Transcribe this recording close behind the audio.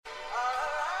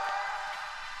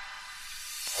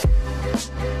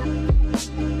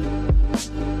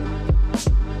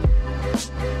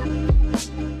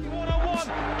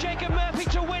One-on-one, Jacob Murphy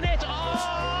to win it.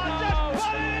 Oh, just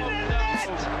put it in the net!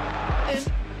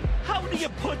 And how do you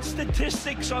put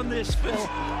statistics on this, Phil?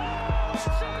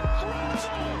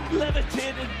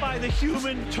 Levitated by the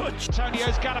human touch.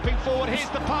 Antonio's galloping forward. Here's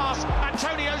the pass.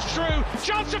 Antonio's through.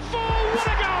 Chance of 4. What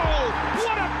a goal!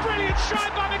 What a brilliant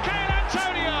strike by Michail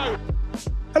Antonio!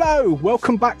 Hello,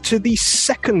 welcome back to the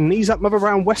second Knees Up Mother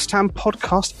Round West Ham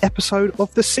podcast episode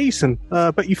of the season.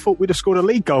 But you thought we'd have scored a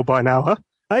league goal by now, huh?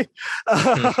 Hey?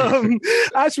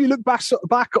 As we look back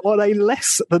on a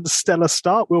less than stellar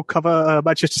start, we'll cover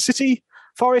Manchester City,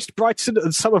 Forest, Brighton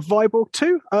and some of Viborg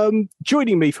too.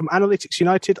 Joining me from Analytics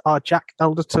United are Jack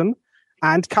Elderton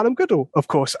and Callum Goodall, of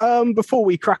course. Before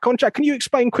we crack on, Jack, can you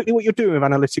explain quickly what you're doing with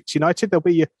Analytics United? There'll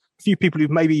be a few people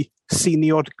who've maybe seen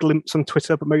the odd glimpse on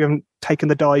Twitter, but maybe haven't taken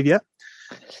the dive yet.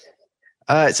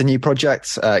 It's a new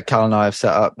project Cal and I have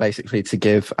set up basically to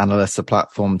give analysts a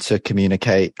platform to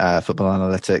communicate football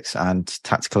analytics and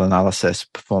tactical analysis,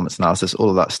 performance analysis, all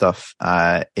of that stuff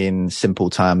in simple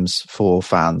terms for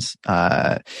fans.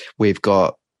 We've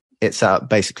got it set up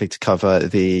basically to cover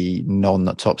the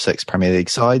non-top 6 Premier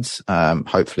League sides,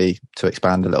 hopefully to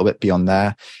expand a little bit beyond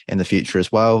there in the future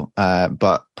as well.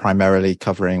 But primarily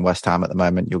covering West Ham at the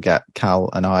moment. You'll get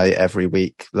Cal and I every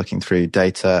week looking through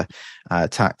data,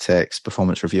 tactics,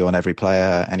 performance review on every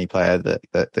player. Any player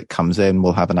that comes in,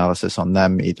 we'll have analysis on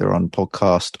them either on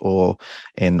podcast or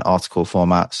in article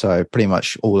format. So pretty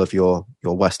much all of your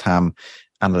West Ham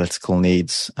analytical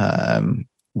needs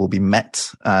will be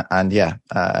met.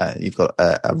 You've got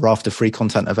a raft of free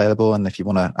content available. And if you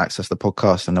want to access the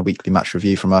podcast and a weekly match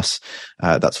review from us,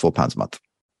 that's £4 a month.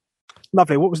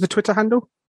 Lovely. What was the Twitter handle?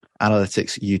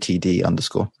 Analytics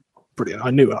UTD_. Brilliant.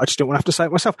 I knew it. I just didn't want to have to say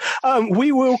it myself.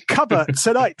 We will cover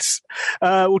tonight.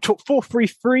 We'll talk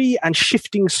 4-3-3 and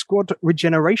shifting squad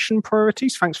regeneration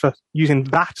priorities. Thanks for using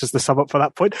that as the sum up for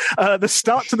that point. The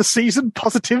start to the season,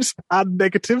 positives and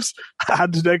negatives,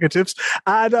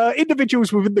 and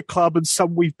individuals within the club and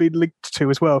some we've been linked to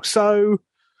as well. So,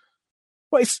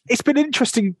 well, it's been an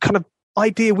interesting kind of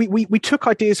idea. We took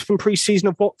ideas from pre-season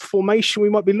of what formation we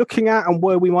might be looking at and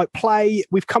where we might play.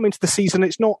 We've come into the season.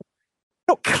 It's not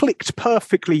clicked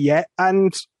perfectly yet,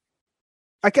 and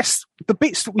I guess the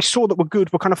bits that we saw that were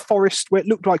good were kind of Forest, where it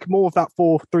looked like more of that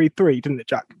 4-3-3, didn't it,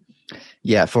 Jack?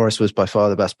 Yeah, Forest was by far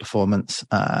the best performance,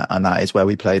 and that is where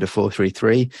we played a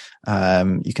 4-3-3.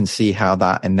 You can see how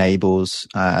that enables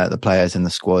the players in the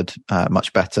squad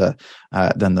much better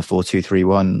than the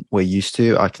 4-2-3-1 we're used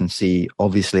to. I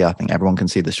think everyone can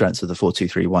see the strengths of the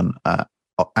 4-2-3-1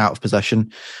 out of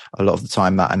possession. A lot of the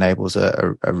time that enables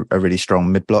a really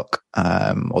strong mid-block,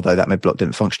 although that mid-block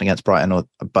didn't function against Brighton,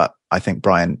 but I think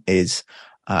Brighton is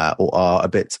or are a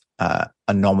bit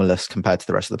anomalous compared to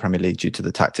the rest of the Premier League due to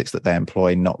the tactics that they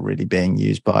employ not really being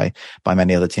used by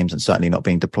many other teams and certainly not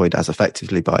being deployed as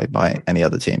effectively by any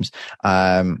other teams.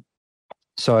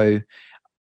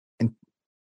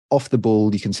 Off the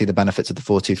ball, you can see the benefits of the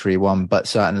 4-2-3-1, but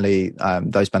certainly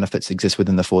those benefits exist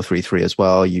within the 4-3-3 as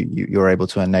well. You're able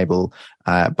to enable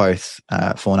both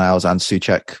Fornals and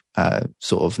Souček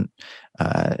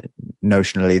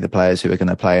notionally the players who are going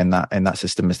to play in that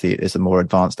system is the more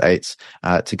advanced eights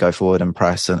to go forward and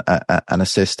press and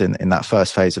assist in that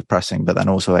first phase of pressing, but then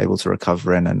also able to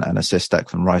recover in and assist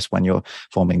Declan Rice when you're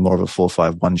forming more of a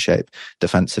 4-5-1 shape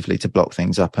defensively to block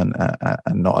things up and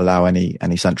not allow any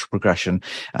central progression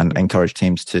and encourage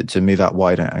teams to move out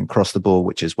wide and cross the ball,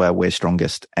 which is where we're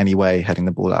strongest anyway, heading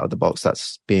the ball out of the box.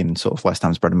 That's been sort of West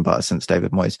Ham's bread and butter since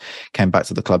David Moyes came back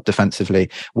to the club. Defensively,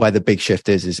 where the big shift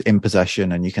is in possession,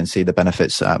 and you can see the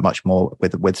benefits much more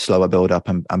with slower build up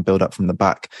and build up from the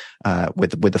back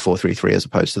with the 4-3-3 as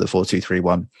opposed to the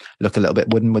 4-2-3-1. Look a little bit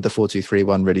wooden with the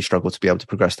 4-2-3-1, really struggle to be able to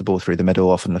progress the ball through the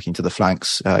middle, often looking to the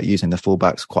flanks, using the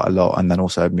fullbacks quite a lot, and then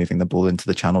also moving the ball into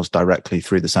the channels directly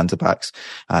through the centre backs,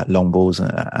 long balls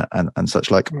and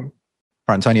such like.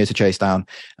 For Antonio to chase down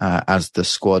as the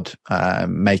squad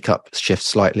makeup shifts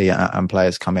slightly and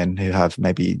players come in who have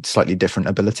maybe slightly different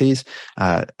abilities,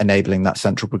 enabling that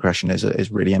central progression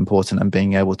is really important, and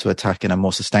being able to attack in a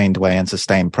more sustained way and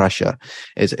sustain pressure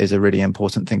is a really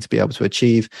important thing to be able to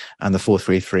achieve, and the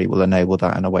 4-3-3 will enable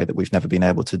that in a way that we've never been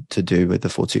able to do with the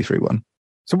 4-2-3-1.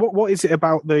 So what is it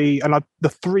about the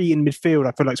three in midfield?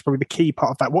 I feel like it's probably the key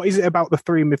part of that. What is it about the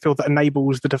three in midfield that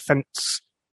enables the defence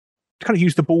to kind of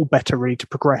use the ball better, really, to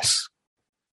progress?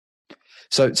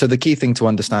 So the key thing to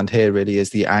understand here really is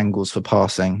the angles for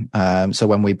passing. So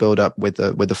when we build up with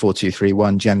the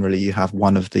 4-2-3-1, generally you have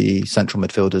one of the central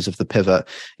midfielders of the pivot,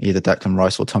 either Declan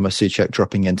Rice or Thomas Souček,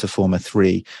 dropping in to form a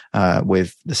three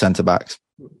with the centre backs.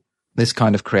 this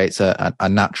kind of creates a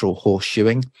natural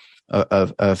horseshoeing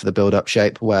of the build-up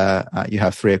shape, where you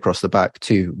have three across the back,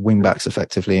 two wing-backs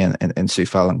effectively in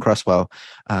Soufal and Cresswell,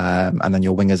 and then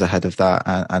your wingers ahead of that,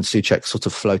 and Souček sort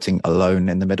of floating alone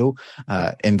in the middle.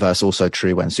 Inverse also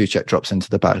true when Souček drops into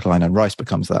the back line and Rice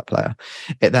becomes that player.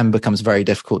 It then becomes very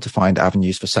difficult to find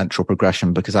avenues for central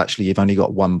progression, because actually you've only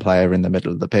got one player in the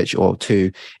middle of the pitch, or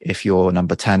two if your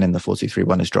number 10 in the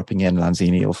 4-2-3-1 is dropping in,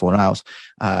 Lanzini or Fornals.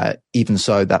 Even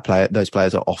so, those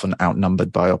players are often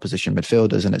outnumbered by opposition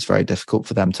midfielders, and it's very difficult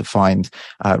for them to find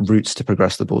routes to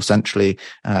progress the ball centrally.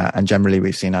 And generally,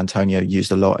 we've seen Antonio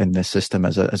used a lot in this system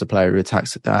as a player who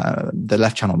attacks the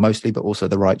left channel mostly, but also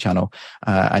the right channel.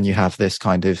 And you have this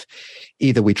kind of,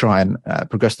 either we try and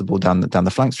progress the ball down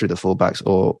the flanks through the fullbacks,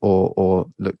 or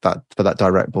look for that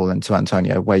direct ball into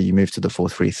Antonio, where you move to the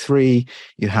 4-3-3.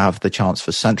 You have the chance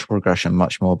for central progression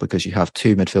much more, because you have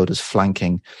two midfielders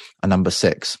flanking a number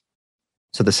 6.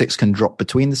 So the 6 can drop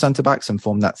between the centre backs and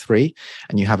form that 3,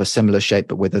 and you have a similar shape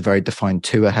but with a very defined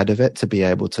 2 ahead of it to be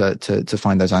able to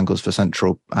find those angles for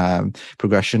central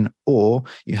progression. Or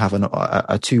you have a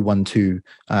 2-1-2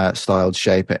 styled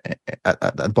shape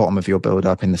at the bottom of your build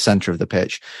up in the centre of the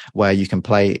pitch, where you can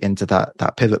play into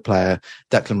that pivot player.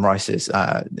 Declan Rice is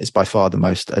by far the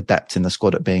most adept in the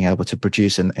squad at being able to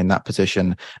produce in that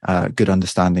position, good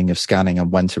understanding of scanning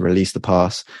and when to release the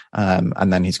pass,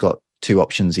 and then he's got 2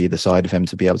 options either side of him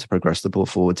to be able to progress the ball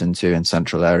forwards into in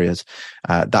central areas.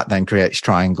 That then creates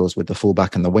triangles with the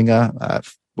fullback and the winger,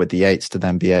 with the 8s to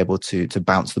then be able to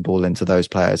bounce the ball into those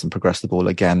players and progress the ball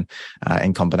again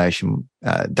in combination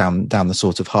down the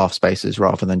sort of half spaces,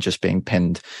 rather than just being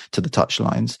pinned to the touch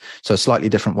lines. So a slightly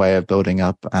different way of building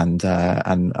up, and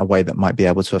a way that might be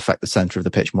able to affect the centre of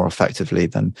the pitch more effectively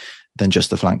than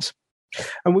just the flanks.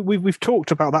 And we've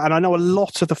talked about that, and I know a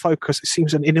lot of the focus, it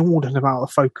seems an inordinate amount of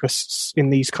focus in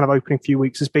these kind of opening few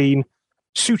weeks has been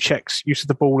Souček's use of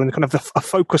the ball and kind of a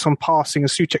focus on passing and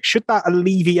Souček. Should that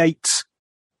alleviate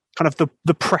kind of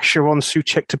the pressure on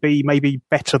Souček to be maybe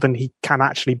better than he can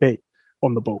actually be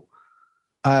on the ball?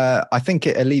 I think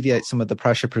it alleviates some of the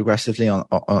pressure progressively on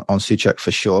Souček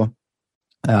for sure,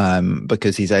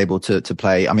 because he's able to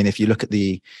play. I mean, if you look at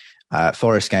the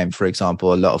Forest game, for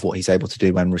example, a lot of what he's able to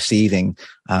do when receiving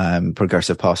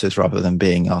progressive passes rather than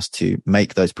being asked to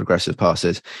make those progressive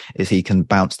passes is he can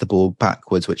bounce the ball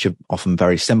backwards, which are often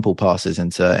very simple passes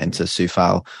into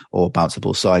Soufal, or bounce the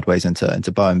ball sideways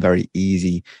into Bowen, very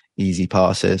easy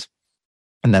passes,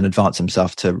 and then advance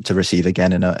himself to receive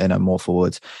again in a more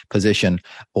forwards position.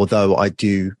 Although I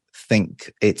do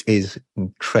think it is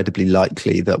incredibly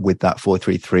likely that with that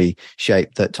 4-3-3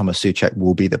 shape that Tomáš Souček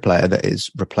will be the player that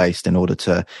is replaced in order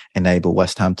to enable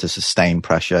West Ham to sustain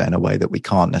pressure in a way that we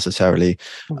can't necessarily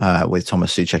with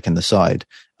Tomáš Souček in the side.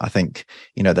 I think,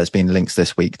 there's been links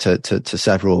this week to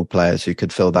several players who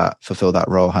could fulfill that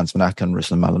role. Hans Van Aken,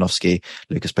 Ruslan Malinovský,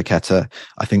 Lucas Paqueta.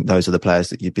 I think those are the players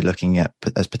that you'd be looking at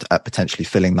potentially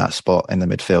filling that spot in the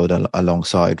midfield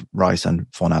alongside Rice and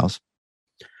Fornals.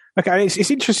 Okay, it's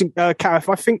interesting, Gareth.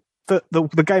 I think that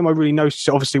the game I really noticed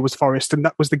obviously was Forest, and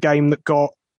that was the game that got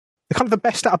kind of the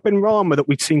best out of Benrahma that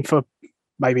we'd seen for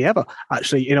maybe ever,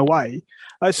 actually, in a way.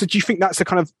 So do you think that's a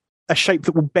kind of a shape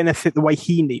that will benefit the way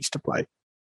he needs to play?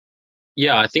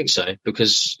 Yeah, I think so,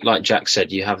 because like Jack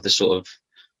said, you have the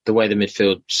way the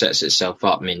midfield sets itself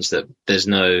up means that there's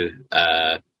no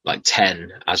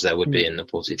 10 as there would be in the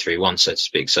 4-2-3-1, so to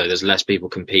speak. So there's less people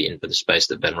competing for the space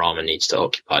that Benrahma needs to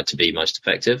occupy to be most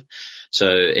effective. So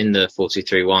in the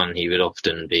 4-2-3-1, he would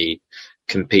often be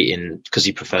competing, because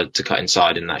he preferred to cut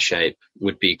inside in that shape,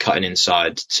 would be cutting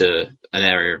inside to an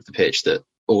area of the pitch that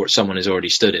someone is already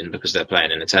stood in because they're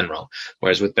playing in a 10 role.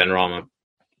 Whereas with Benrahma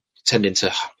tending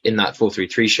to, in that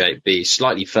 4-3-3 shape, be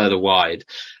slightly further wide,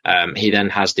 he then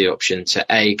has the option to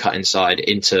cut inside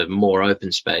into more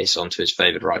open space onto his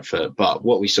favoured right foot. But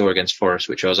what we saw against Forest,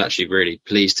 which I was actually really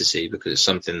pleased to see, because it's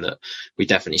something that we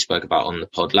definitely spoke about on the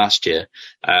pod last year,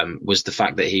 was the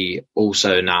fact that he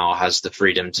also now has the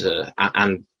freedom to,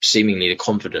 and seemingly the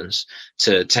confidence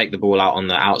to take the ball out on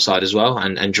the outside as well,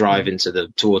 and drive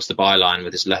towards the byline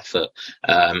with his left foot,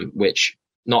 which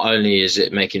not only is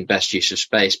it making best use of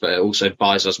space, but it also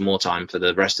buys us more time for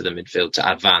the rest of the midfield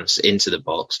to advance into the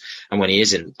box. And when he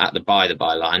isn't by the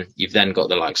byline, you've then got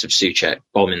the likes of Souček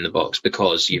bombing the box,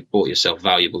 because you've bought yourself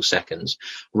valuable seconds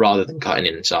rather than cutting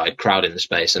inside, crowding the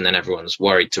space, and then everyone's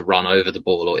worried to run over the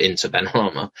ball or into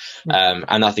Benrahma.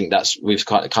 And I think we've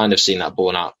kind of seen that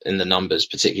borne out in the numbers,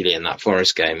 particularly in that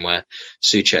Forest game, where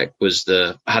Souček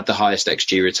had the highest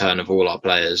XG return of all our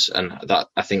players, and that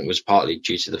I think was partly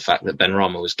due to the fact that Benrahma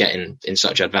Palmer was getting in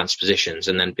such advanced positions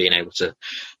and then being able to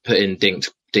put in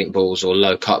dink balls or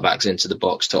low cutbacks into the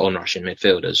box to on-rushing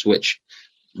midfielders, which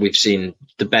we've seen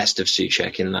the best of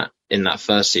Souček in that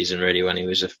first season, really, when he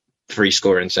was a free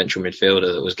scoring central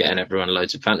midfielder that was getting everyone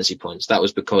loads of fantasy points. That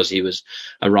was because he was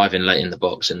arriving late in the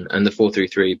box, and the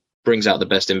 4-3-3 brings out the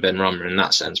best in Ben Rama in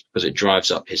that sense, because it drives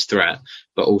up his threat,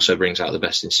 but also brings out the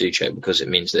best in Souček because it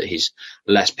means that he's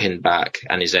less pinned back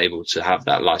and is able to have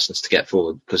that license to get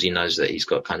forward, because he knows that he's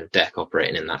got kind of Dec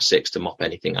operating in that 6 to mop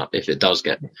anything up if it does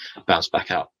get bounced back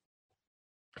out.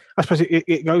 I suppose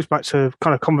it goes back to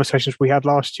kind of conversations we had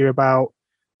last year about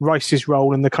Rice's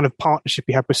role and the kind of partnership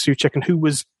he had with Souček and who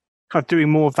was kind of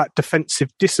doing more of that defensive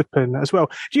discipline as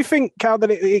well. Do you think, Cal, that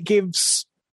it gives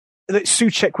that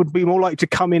Souček would be more likely to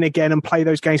come in again and play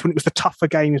those games when it was the tougher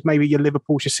games, maybe your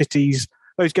Liverpools, your Cities,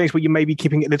 those games where you may be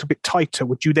keeping it a little bit tighter?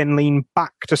 Would you then lean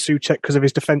back to Souček because of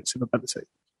his defensive ability?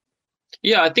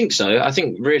 Yeah, I think so. I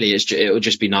think really it would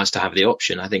just be nice to have the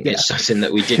option. I think it's something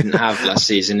that we didn't have last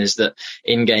season, is that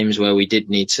in games where we did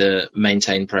need to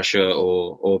maintain pressure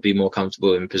or be more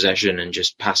comfortable in possession and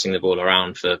just passing the ball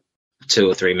around for 2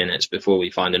 or 3 minutes before we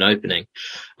find an opening,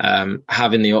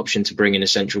 having the option to bring in a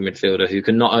central midfielder who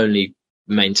can not only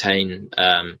maintain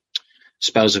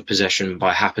spells of possession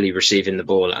by happily receiving the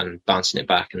ball and bouncing it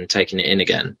back and taking it in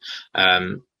again,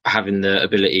 having the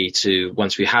ability to,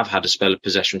 once we have had a spell of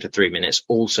possession for 3 minutes,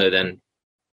 also then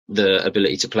the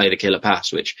ability to play the killer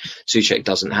pass, which Souček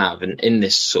doesn't have. And in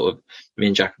this sort of, me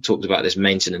and Jack talked about this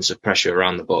maintenance of pressure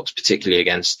around the box, particularly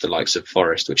against the likes of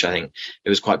Forest, which I think it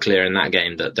was quite clear in that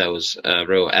game that there was a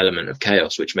real element of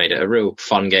chaos, which made it a real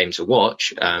fun game to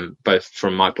watch, both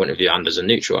from my point of view and as a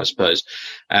neutral, I suppose.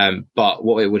 But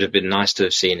what it would have been nice to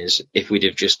have seen is if we'd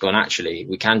have just gone, actually,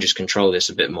 we can just control this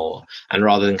a bit more. And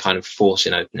rather than kind of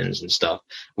forcing openings and stuff,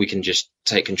 we can just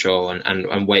take control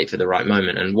and wait for the right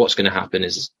moment. And what's going to happen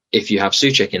is, if you have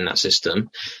Souček in that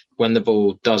system, when the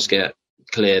ball does get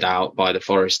cleared out by the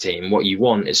Forest team, what you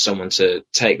want is someone to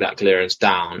take that clearance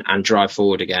down and drive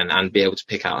forward again and be able to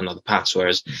pick out another pass.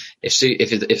 Whereas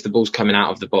if the ball's coming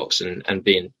out of the box and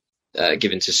being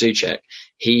given to Souček,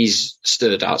 he's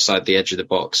stood outside the edge of the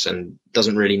box and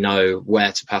doesn't really know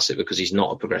where to pass it because he's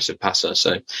not a progressive passer.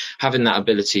 So having that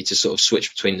ability to sort of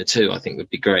switch between the two, I think would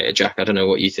be great. Jack, I don't know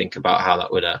what you think about how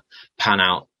that would pan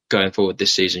out going forward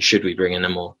this season, should we bring in a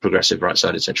more progressive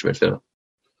right-sided central midfielder.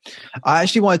 I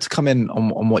actually wanted to come in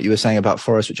on what you were saying about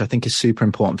Forest, which I think is super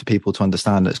important for people to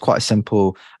understand. It's quite a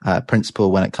simple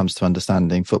principle when it comes to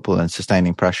understanding football and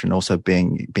sustaining pressure, and also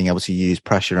being able to use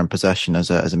pressure and possession as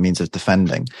a means of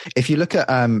defending. If you look at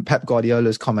Pep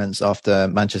Guardiola's comments after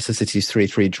Manchester City's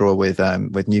 3-3 draw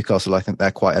with Newcastle, I think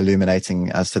they're quite illuminating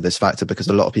as to this factor, because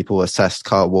a lot of people assessed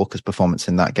Kyle Walker's performance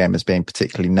in that game as being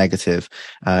particularly negative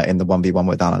in the 1v1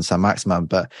 with Alan Saint-Maximin.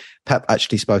 But Pep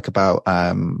actually spoke about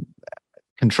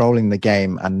controlling the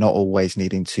game and not always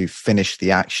needing to finish the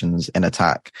actions in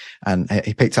attack. And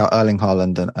he picked out Erling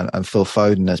Haaland and Phil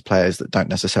Foden as players that don't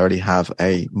necessarily have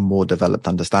a more developed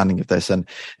understanding of this. And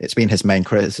it's been his main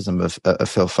criticism of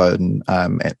Phil Foden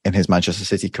in his Manchester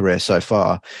City career so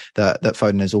far, that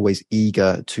Foden is always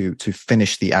eager to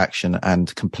finish the action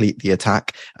and complete the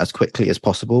attack as quickly as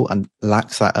possible, and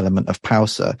lacks that element of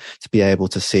pausa to be able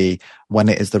to see when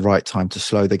it is the right time to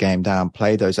slow the game down,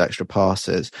 play those extra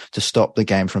passes to stop the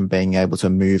game from being able to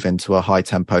move into a high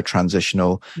tempo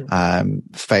transitional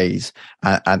phase.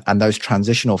 And those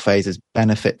transitional phases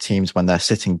benefit teams when they're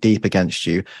sitting deep against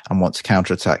you and want to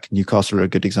counterattack. Newcastle are a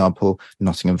good example.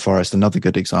 Nottingham Forest, another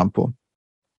good example.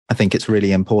 I think it's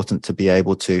really important to be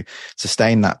able to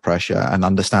sustain that pressure and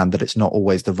understand that it's not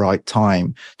always the right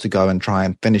time to go and try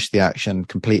and finish the action,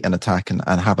 complete an attack and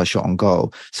have a shot on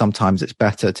goal. Sometimes it's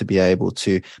better to be able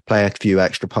to play a few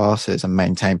extra passes and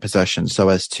maintain possession so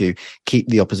as to keep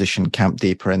the opposition camped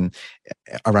deeper in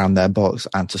around their box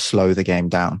and to slow the game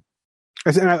down.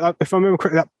 If I remember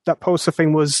correctly, that Polster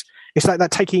thing was, it's like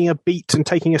that taking a beat and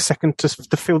taking a second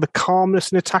to feel the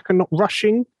calmness in attack and not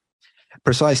rushing.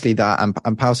 Precisely that, and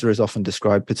Pausa is often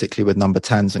described, particularly with number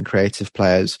 10s and creative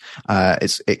players.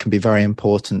 It can be very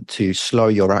important to slow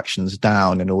your actions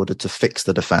down in order to fix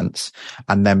the defense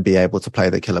and then be able to play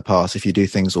the killer pass. If you do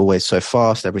things always so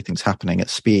fast, everything's happening at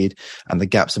speed and the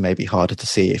gaps are maybe harder to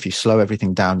see. If you slow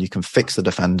everything down, you can fix the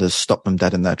defenders, stop them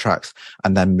dead in their tracks,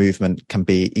 and then movement can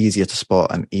be easier to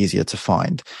spot and easier to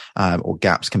find, or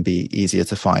gaps can be easier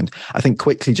to find. I think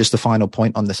quickly, just a final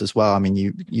point on this as well. I mean,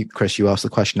 you Chris, you asked the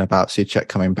question about Souček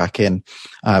coming back in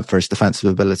for his defensive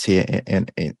ability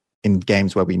in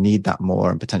games where we need that more,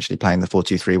 and potentially playing the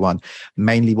 4-2-3-1.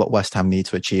 Mainly what West Ham need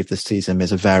to achieve this season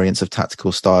is a variance of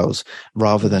tactical styles,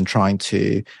 rather than trying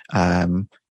to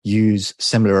use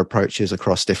similar approaches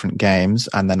across different games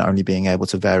and then only being able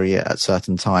to vary it at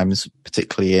certain times,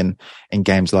 particularly in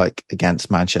games like against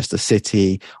Manchester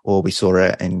City, or we saw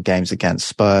it in games against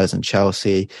Spurs and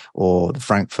Chelsea, or the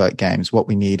Frankfurt games. What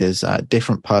we need is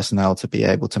different personnel to be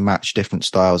able to match different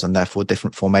styles and therefore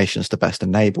different formations to best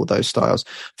enable those styles.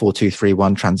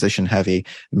 4-2-3-1 transition heavy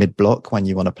mid block when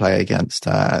you want to play against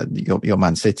your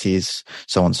Man Cities,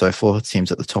 so on and so forth,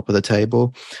 teams at the top of the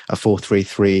table. A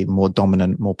 4-3-3 more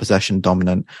dominant, more possession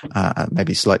dominant,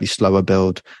 maybe slightly slower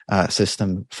build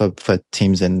system for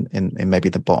teams in maybe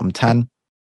the bottom 10.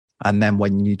 And then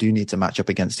when you do need to match up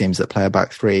against teams that play a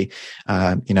back three,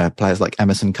 players like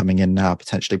Emerson coming in now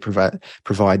potentially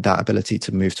provide that ability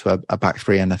to move to a back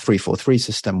three and a 3-4-3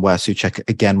 system where Souček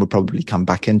again would probably come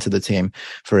back into the team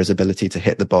for his ability to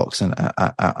hit the box and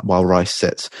while Rice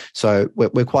sits. So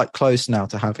we're quite close now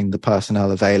to having the personnel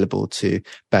available to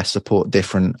best support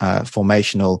different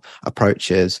formational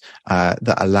approaches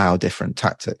that allow different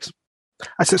tactics.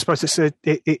 I suppose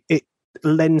it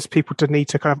lends people to need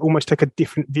to kind of almost take a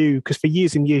different view, because for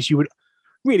years and years you would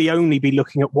really only be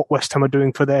looking at what West Ham are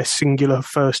doing for their singular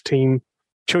first team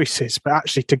choices, but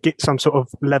actually to get some sort of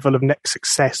level of next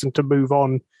success and to move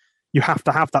on, you have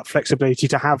to have that flexibility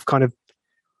to have kind of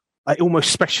like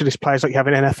almost specialist players like you have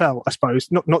in NFL, I suppose,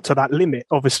 not to that limit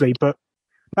obviously, but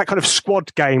that kind of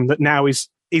squad game that now is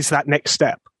that next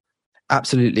step.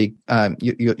 Absolutely.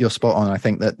 You're spot on. I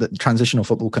think that transitional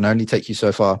football can only take you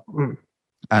so far.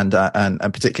 And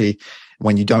particularly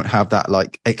when you don't have that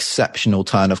like exceptional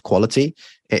turn of quality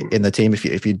in the team,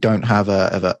 if you don't have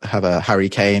a Harry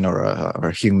Kane or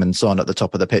a Heung-min Son at the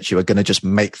top of the pitch, you are going to just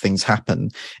make things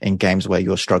happen in games where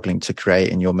you're struggling to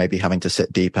create and you're maybe having to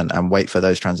sit deep and wait for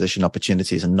those transition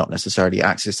opportunities and not necessarily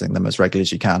accessing them as regularly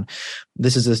as you can.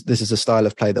 This is a style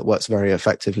of play that works very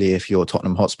effectively if you're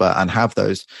Tottenham Hotspur and have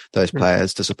those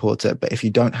players to support it. But if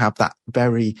you don't have that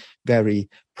very, very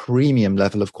premium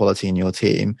level of quality in your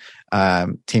team,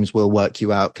 teams will work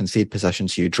you out, concede possession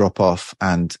to you, drop off,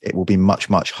 and it will be much,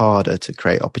 much harder to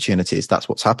create opportunities. That's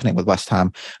what's happening with West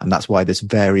Ham, and that's why this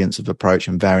variance of approach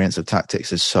and variance of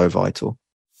tactics is so vital.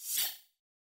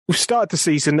 We've started the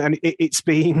season and it's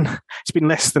been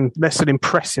less than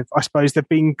impressive, I suppose. There've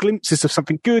been glimpses of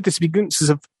something good. There's been glimpses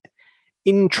of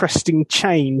interesting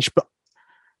change, but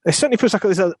it certainly feels like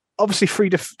there's obviously three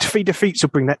defeats will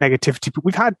bring that negativity, but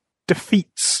we've had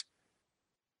defeats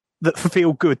that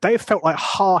feel good. They have felt like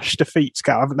harsh defeats,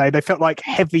 Gal, haven't they? They felt like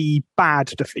heavy, bad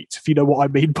defeats, if you know what I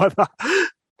mean by that.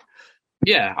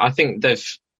 Yeah, I think they've,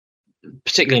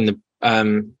 particularly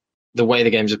in the way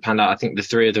the games have panned out, I think the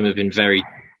three of them have been very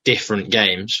different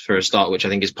games for a start, which I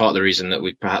think is part of the reason that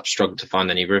we've perhaps struggled to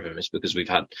find any rhythm, is because we've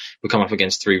come up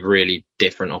against three really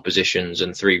different oppositions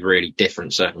and three really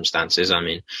different circumstances. I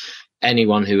mean,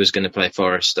 anyone who was going to play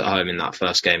Forest at home in that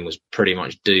first game was pretty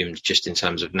much doomed just in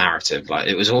terms of narrative. Like,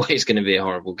 it was always going to be a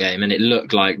horrible game, and it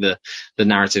looked like the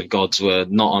narrative gods were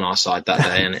not on our side that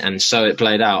day. And so it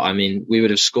played out. I mean, we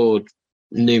would have scored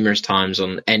numerous times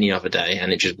on any other day,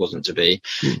 and it just wasn't to be.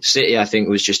 City, I think,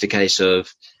 was just a case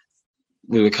of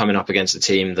we were coming up against a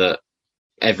team that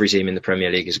every team in the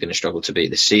Premier League is going to struggle to beat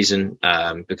this season,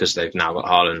 because they've now got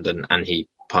Haaland and he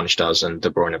punished us, and De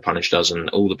Bruyne punished us,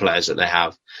 and all the players that they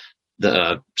have that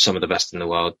are some of the best in the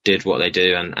world did what they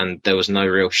do, and there was no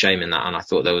real shame in that. And I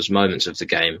thought there was moments of the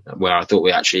game where I thought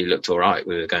we actually looked all right.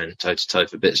 We were going toe to toe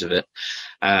for bits of it.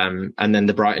 And then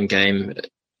the Brighton game,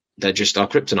 they're just our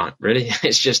kryptonite, really.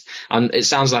 It's just, it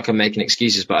sounds like I'm making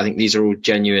excuses, but I think these are all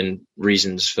genuine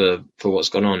reasons for what's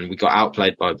gone on. We got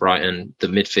outplayed by Brighton. The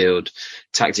midfield,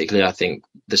 tactically, I think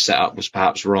the setup was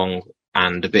perhaps wrong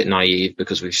and a bit naive,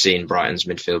 because we've seen Brighton's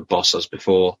midfield boss us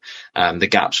before. The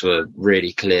gaps were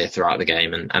really clear throughout the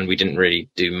game, and we didn't really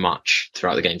do much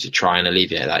throughout the game to try and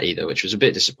alleviate that either, which was a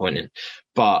bit disappointing.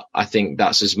 But I think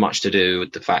that's as much to do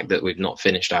with the fact that we've not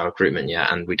finished our recruitment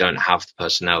yet, and we don't have the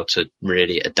personnel to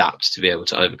really adapt to be able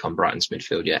to overcome Brighton's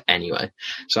midfield yet anyway.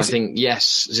 So I think,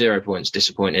 yes, 0 points,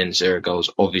 disappointing, 0 goals,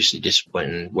 obviously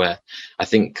disappointing, where I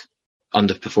think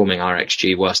underperforming our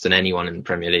XG worse than anyone in the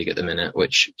Premier League at the minute,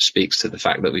 which speaks to the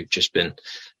fact that we've just been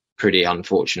pretty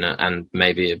unfortunate and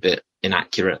maybe a bit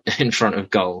inaccurate in front of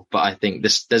goal. But I think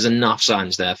there's enough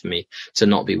signs there for me to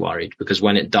not be worried, because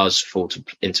when it does fall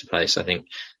into place, I think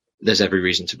there's every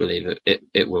reason to believe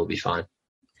it will be fine.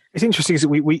 It's interesting is that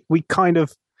we kind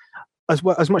of, as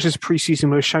much as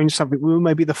pre-season we were shown something, we were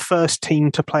maybe the first team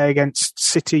to play against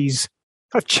City's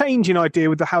kind of change in idea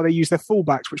with how they use their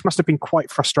fullbacks, which must have been quite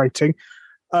frustrating.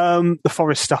 The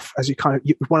Forest stuff, as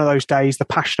one of those days, the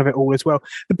passion of it all as well.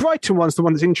 The Brighton one's the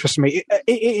one that's interested me.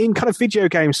 In kind of video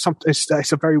games,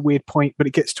 it's a very weird point, but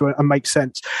it gets to it and makes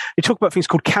sense. You talk about things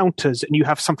called counters, and you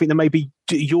have something that maybe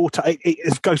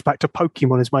it goes back to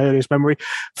Pokemon is my earliest memory.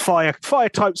 Fire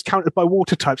types countered by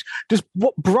water types. Does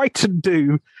what Brighton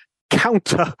do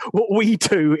counter what we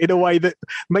do in a way that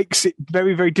makes it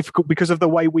very, very difficult because of the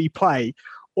way we play?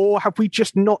 Or have we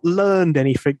just not learned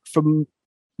anything from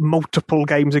multiple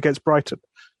games against Brighton?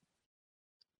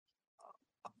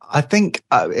 I think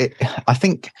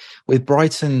with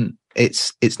Brighton,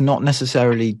 it's not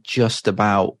necessarily just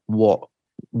about what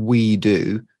we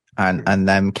do and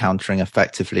them countering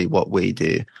effectively what we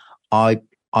do. I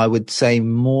would say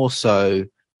more so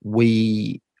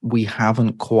we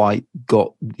haven't quite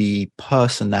got the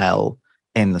personnel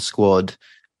in the squad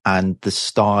and the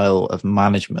style of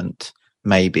management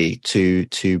maybe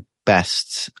to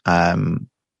best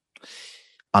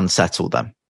unsettle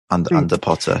them under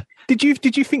Potter. Did you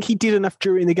think he did enough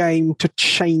during the game to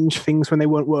change things when they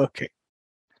weren't working?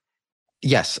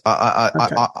 Yes,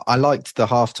 I liked the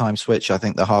halftime switch. I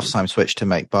think the halftime switch to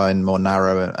make Bayern more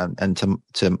narrow and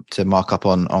to mark up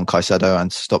on Caicedo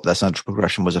and stop their central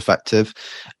progression was effective.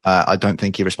 I don't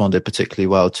think he responded particularly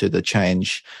well to the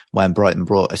change when Brighton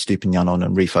brought Estupiñán on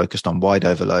and refocused on wide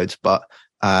overloads. But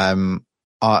I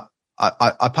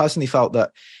personally felt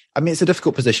that. I mean, it's a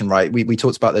difficult position, right? We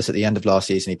talked about this at the end of last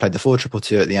season. He played the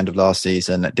 4-2-2 at the end of last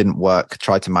season. It didn't work.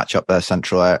 Tried to match up their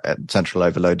central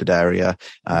overloaded area.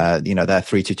 They're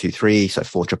 3-2-2-3, so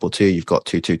 4-2-2. You've got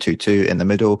 2-2-2-2 in the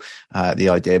middle. The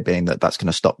idea being that that's going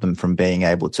to stop them from being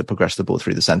able to progress the ball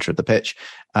through the center of the pitch.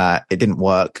 It didn't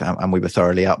work, and we were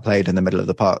thoroughly outplayed in the middle of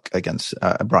the park against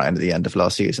Brighton at the end of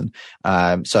last season.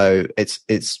 So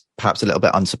it's perhaps a little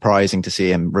bit unsurprising to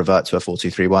see him revert to a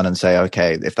 4-2-3-1 and say,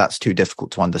 okay, if that's too difficult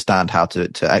to understand how to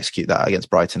execute that against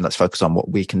Brighton, let's focus on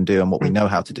what we can do and what we know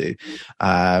how to do.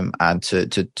 And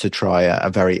to try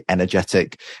a very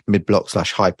energetic mid-block /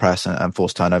 high press and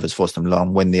force turnovers, force them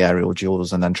long, win the aerial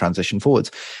duels and then transition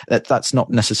forwards. That's not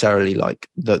necessarily like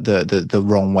the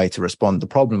wrong way to respond. The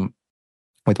problem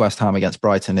with West Ham against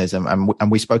Brighton is,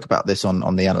 and we spoke about this on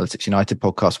the Analytics United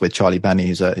podcast with Charlie Benny,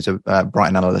 who's a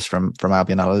Brighton analyst from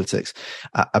Albion Analytics,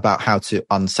 about how to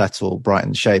unsettle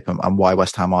Brighton's shape and why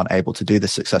West Ham aren't able to do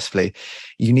this successfully.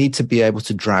 You need to be able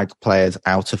to drag players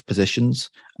out of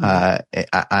positions and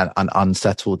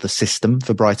unsettle the system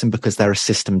for Brighton, because they're a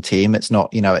system team. It's not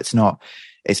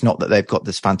that they've got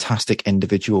this fantastic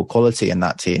individual quality in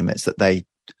that team. It's that they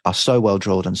are so well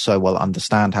drilled and so well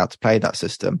understand how to play that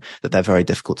system that they're very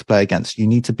difficult to play against. You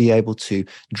need to be able to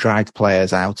drag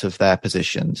players out of their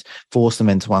positions, force them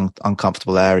into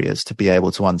uncomfortable areas to be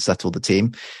able to unsettle the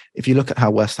team. If you look at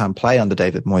how West Ham play under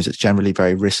David Moyes, it's generally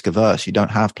very risk averse. You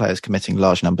don't have players committing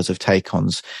large numbers of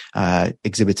take-ons,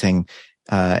 exhibiting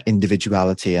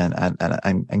individuality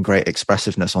and great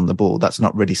expressiveness on the ball. That's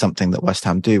not really something that West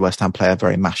Ham do. West Ham play a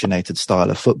very machinated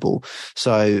style of football.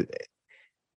 So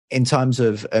in terms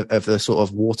of the sort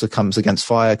of water comes against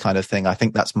fire kind of thing, I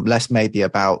think that's less maybe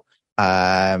about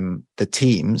the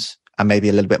teams and maybe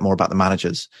a little bit more about the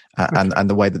managers and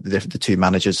the way that the two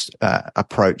managers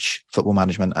approach football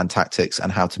management and tactics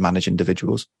and how to manage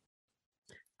individuals.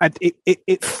 And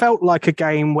it felt like a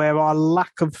game where our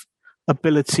lack of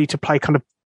ability to play kind of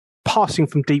passing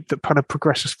from deep that kind of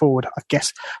progresses forward, I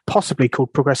guess possibly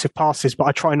called progressive passes, but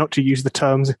I try not to use the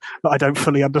terms that I don't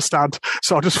fully understand,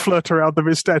 so I'll just flirt around them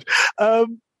instead.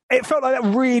 It felt like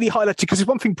that really highlighted, because it's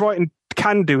one thing Brighton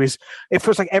can do is it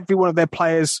feels like every one of their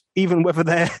players, even whether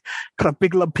they're kind of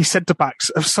big lumpy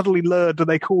centre-backs, have suddenly learned and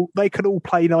they can all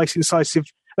play nice, incisive,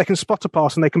 they can spot a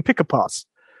pass and they can pick a pass.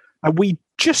 And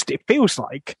it feels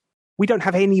like we don't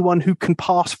have anyone who can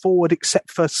pass forward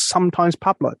except for sometimes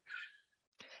Pablo.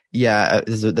 Yeah,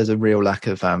 there's a real lack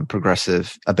of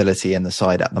progressive ability in the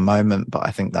side at the moment, but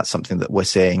I think that's something that we're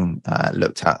seeing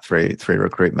looked at through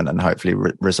recruitment and hopefully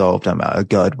resolved.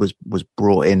 Gerd was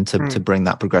brought in to bring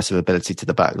that progressive ability to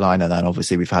the back line, and then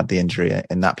obviously we've had the injury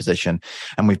in that position,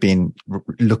 and we've been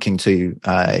looking to,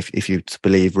 if you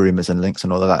believe rumours and links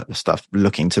and all of that stuff,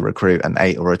 looking to recruit an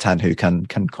 8 or a 10 who can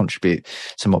contribute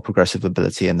some more progressive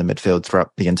ability in the midfield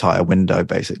throughout the entire window,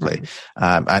 basically,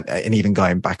 and even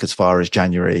going back as far as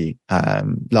January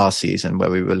last season, where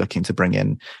we were looking to bring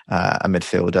in a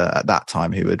midfielder at that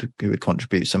time who would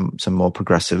contribute some more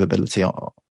progressive ability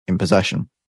in possession.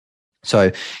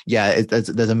 So yeah, there's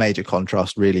a major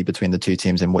contrast really between the two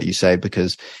teams in what you say,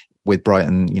 because with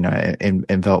Brighton, in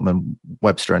Veltman,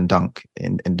 Webster and Dunk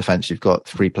in defence, you've got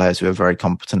three players who are very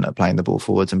competent at playing the ball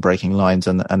forwards and breaking lines,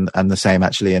 and the same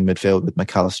actually in midfield with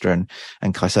McAllister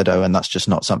and Caicedo, and that's just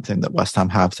not something that West Ham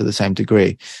have to the same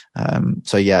degree.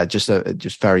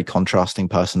 Just very contrasting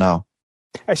personnel.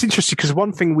 It's interesting because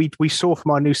one thing we saw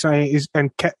from our new signing is,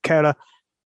 and Kehrer,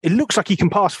 it looks like he can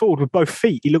pass forward with both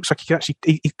feet. He looks like he can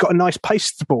he's got a nice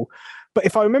pace to the ball. But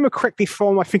if I remember correctly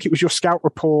from, I think it was your scout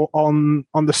report on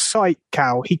the site,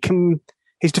 Cal,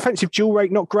 his defensive duel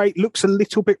rate, not great, looks a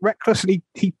little bit reckless, and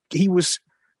he was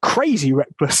crazy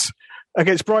reckless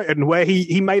against Brighton, where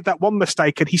he made that one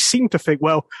mistake and he seemed to think,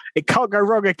 well, it can't go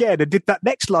wrong again, and did that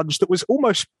next lunge that was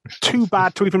almost too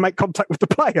bad to even make contact with the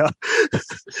player.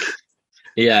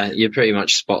 Yeah, you're pretty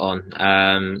much spot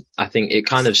on. I think it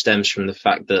kind of stems from the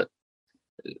fact that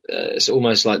it's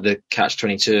almost like the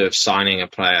catch-22 of signing a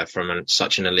player from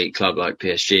such an elite club like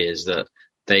PSG is that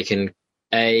they can,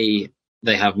 they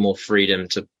have more freedom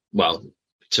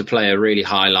to play a really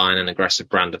high line and aggressive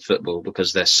brand of football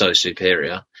because they're so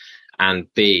superior. And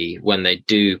B, when they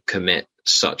do commit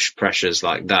such pressures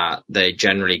like that, they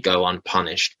generally go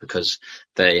unpunished because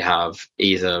they have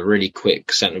either really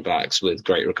quick centre-backs with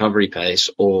great recovery pace,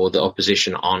 or the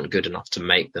opposition aren't good enough to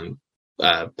make them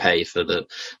pay for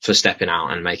stepping out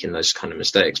and making those kind of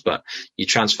mistakes. But you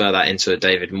transfer that into a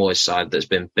David Moyes side that's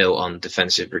been built on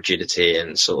defensive rigidity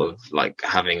and sort of like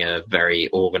having a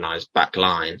very organised back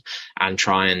line, and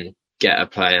try and get a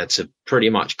player to pretty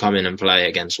much come in and play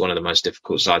against one of the most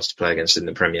difficult sides to play against in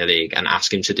the Premier League, and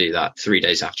ask him to do that 3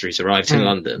 days after he's arrived in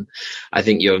London. I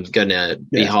think you're going to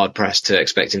be hard pressed to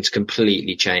expect him to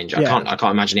completely change. I can't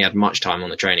imagine he had much time on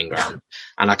the training ground,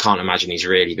 and I can't imagine he's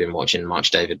really been watching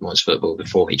much David Moyes football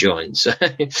before he joined. So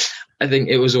I think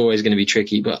it was always going to be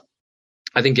tricky, but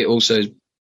I think it also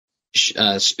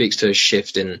speaks to a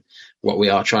shift in what we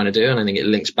are trying to do. And I think it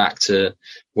links back to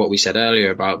what we said earlier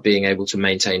about being able to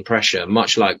maintain pressure,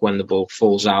 much like when the ball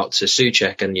falls out to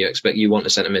Souček and you want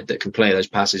a centre mid that can play those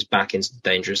passes back into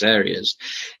dangerous areas.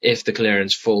 If the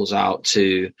clearance falls out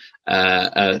to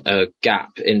a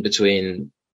gap in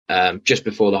between, just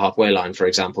before the halfway line, for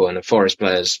example, and a Forest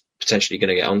player's potentially going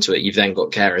to get onto it, you've then got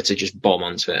Kehrer to just bomb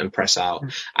onto it and press out,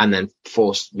 and then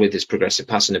force, with his progressive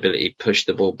passing ability, push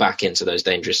the ball back into those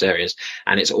dangerous areas.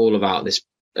 And it's all about this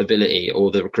ability,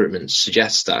 or the recruitment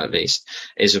suggests that at least,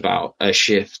 is about a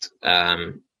shift,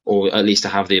 or at least to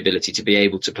have the ability to be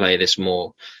able to play this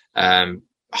more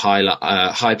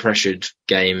high pressured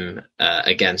game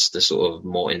against the sort of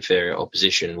more inferior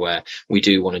opposition, where we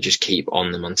do want to just keep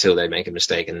on them until they make a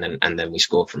mistake, and then we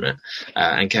score from it.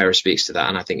 And Kehrer speaks to that,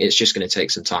 and I think it's just going to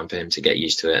take some time for him to get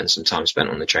used to it and some time spent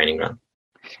on the training ground.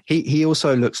 He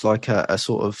also looks like a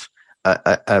sort of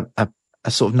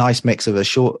nice mix of a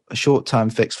short-term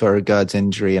fix for a Gerd's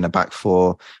injury and a back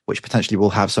four, which potentially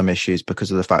will have some issues because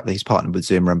of the fact that he's partnered with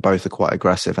Zuma and both are quite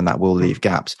aggressive, and that will leave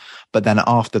gaps. But then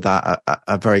after that,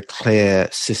 a very clear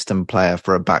system player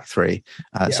for a back three,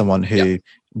 someone who,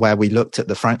 where we looked at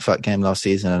the Frankfurt game last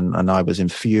season, and I was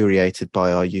infuriated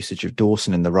by our usage of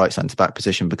Dawson in the right centre-back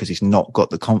position because he's not got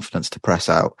the confidence to press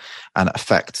out and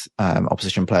affect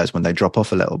opposition players when they drop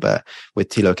off a little bit. With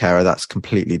Thilo Kehrer, that's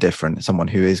completely different. Someone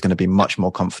who is going to be much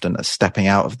more confident at stepping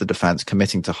out of the defence,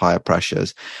 committing to higher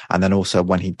pressures, and then also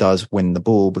when he does win the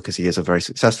ball, because he is a very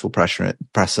successful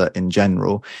presser in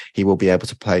general, he will be able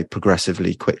to play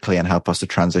progressively quickly and help us to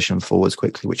transition forwards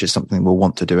quickly, which is something we'll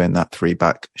want to do in that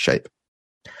three-back shape.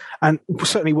 And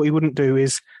certainly what he wouldn't do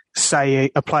is say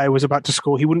a player was about to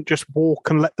score. He wouldn't just walk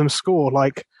and let them score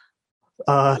like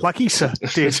Issa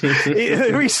did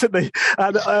recently.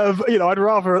 And, I'd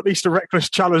rather at least a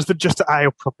reckless challenge than just he'll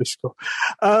probably score.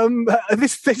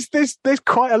 There's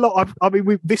quite a lot.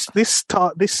 This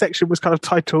section was kind of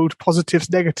titled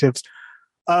positives, negatives.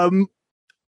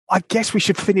 I guess we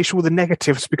should finish all the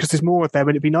negatives because there's more of them,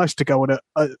 and it'd be nice to go on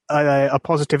a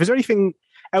positive. Is there anything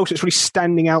else that's really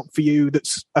standing out for you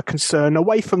that's a concern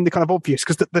away from the kind of obvious?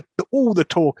 Because all the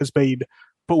talk has been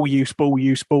ball use.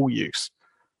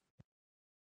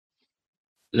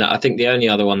 No, I think the only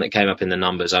other one that came up in the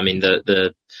numbers, I mean,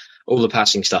 all the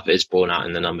passing stuff is borne out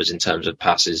in the numbers in terms of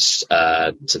passes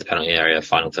to the penalty area,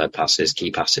 final third passes,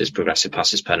 key passes, progressive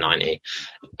passes per 90.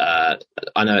 I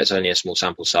know it's only a small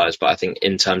sample size, but I think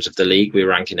in terms of the league, we're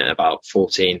ranking it about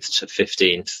 14th to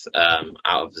 15th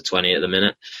out of the 20 at the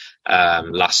minute.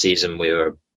 Last season we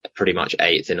were pretty much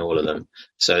 8th in all of them,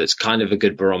 so it's kind of a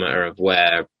good barometer of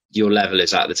where your level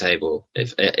is at the table,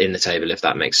 if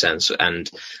that makes sense. And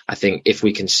I think if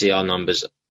we can see our numbers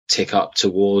tick up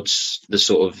towards the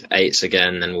sort of 8s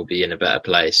again, then we'll be in a better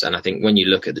place. And I think when you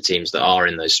look at the teams that are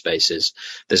in those spaces,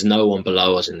 there's no one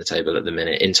below us in the table at the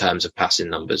minute in terms of passing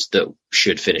numbers that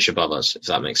should finish above us, if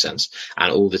that makes sense.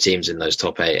 And all the teams in those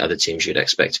top 8 are the teams you'd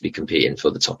expect to be competing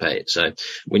for the top 8. So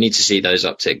we need to see those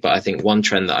uptick. But I think one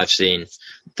trend that I've seen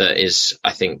that is,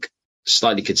 I think,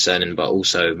 slightly concerning, but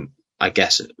also, I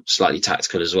guess, slightly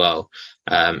tactical as well,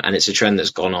 and it's a trend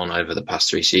that's gone on over the past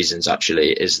 3 seasons,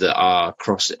 actually, is that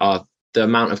the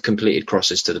amount of completed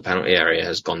crosses to the penalty area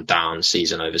has gone down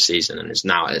season over season and is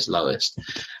now at its lowest.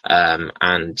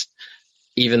 And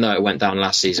even though it went down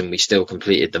last season, we still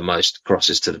completed the most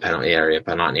crosses to the penalty area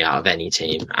per 90 out of any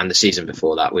team. And the season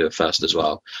before that, we were first as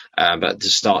well. But at the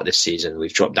start of this season,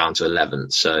 we've dropped down to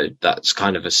 11th. So that's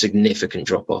kind of a significant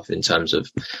drop off in terms of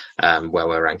where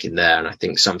we're ranking there. And I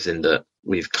think something that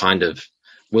we've kind of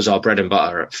was our bread and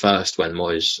butter at first when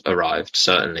Moyes arrived,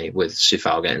 certainly, with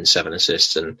Soufal getting 7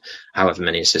 assists and however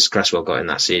many assists Cresswell got in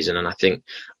that season. And I think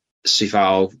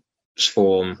Soufal's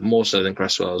form, more so than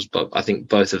Cresswell's, but I think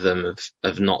both of them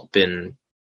have not been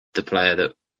the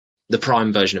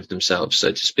prime version of themselves,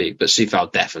 so to speak, but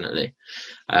Soufal definitely.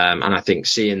 And I think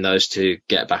seeing those two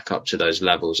get back up to those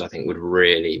levels, I think would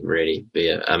really, really be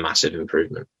a massive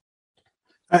improvement.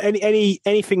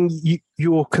 Anything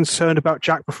you're concerned about,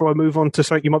 Jack, before I move on to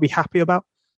something you might be happy about?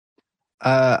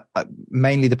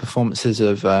 Mainly the performances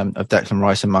of Declan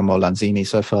Rice and Manuel Lanzini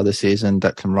so far this season.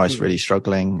 Declan Rice really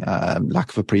struggling, lack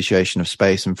of appreciation of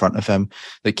space in front of him.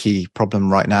 The key problem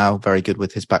right now, very good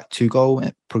with his back to goal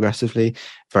progressively,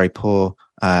 very poor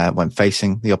when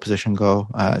facing the opposition goal.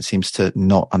 Seems to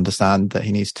not understand that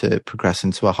he needs to progress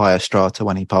into a higher strata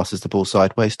when he passes the ball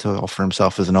sideways to offer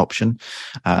himself as an option.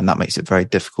 And that makes it very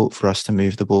difficult for us to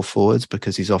move the ball forwards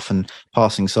because he's often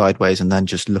passing sideways and then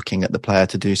just looking at the player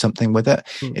to do something with it.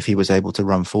 If he was able to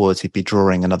run forwards, he'd be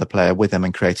drawing another player with him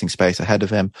and creating space ahead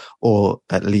of him, or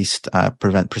at least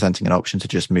presenting an option to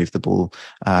just move the ball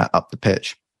up the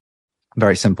pitch.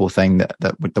 Very simple thing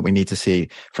that we need to see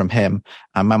from him.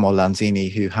 And Manuel Lanzini,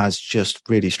 who has just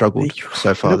really struggled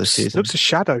so far this season. Looks a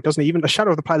shadow, doesn't he? Even a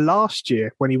shadow of the player last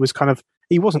year when he was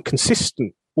he wasn't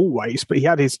consistent always, but he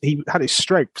had his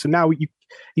strengths. And now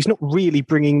he's not really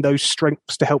bringing those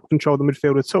strengths to help control the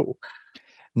midfield at all.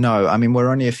 No, I mean, we're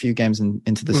only a few games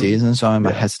into the season, so I'm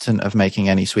hesitant of making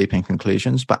any sweeping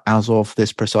conclusions. But as of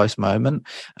this precise moment,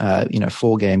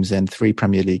 4 games in, 3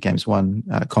 Premier League games, 1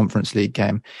 Conference League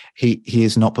game, he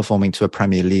is not performing to a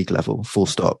Premier League level, full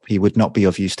stop. He would not be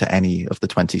of use to any of the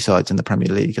 20 sides in the Premier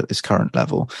League at this current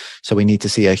level. So we need to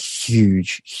see a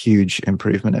huge, huge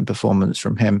improvement in performance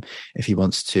from him if he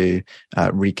wants to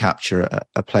recapture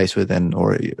a place within,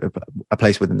 or a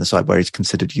place within the side where he's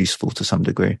considered useful to some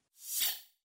degree.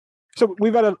 So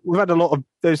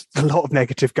there's a lot of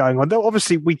negative going on. Though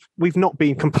obviously we've not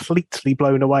been completely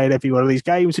blown away at every one of these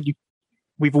games, and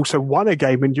we've also won a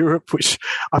game in Europe, which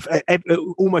I've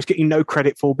almost getting no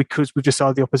credit for because we've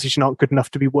decided the opposition aren't good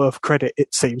enough to be worth credit,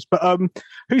 it seems. But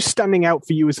who's standing out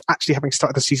for you as actually having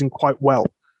started the season quite well?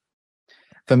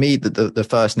 For me, the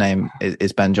first name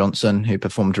is Ben Johnson, who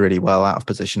performed really well out of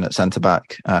position at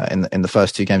centre-back in the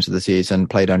first 2 games of the season,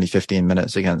 played only 15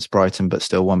 minutes against Brighton, but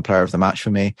still won player of the match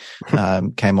for me.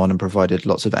 Came on and provided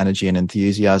lots of energy and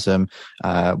enthusiasm,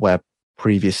 where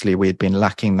previously we had been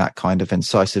lacking that kind of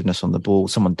incisiveness on the ball,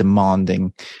 someone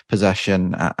demanding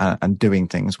possession and doing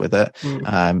things with it.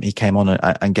 He came on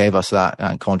and gave us that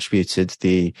and contributed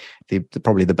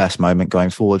probably the best moment going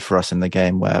forward for us in the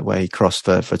game where he crossed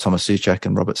for Thomas Souček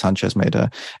and Robert Sanchez made a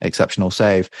exceptional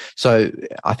save. So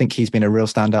I think he's been a real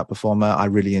standout performer. I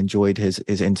really enjoyed his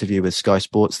interview with Sky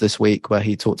Sports this week, where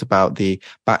he talked about the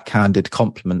backhanded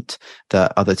compliment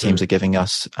that other teams are giving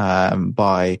us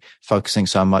by focusing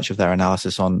so much of their analysis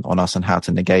on us and how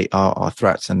to negate our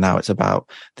threats. And now it's about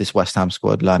this West Ham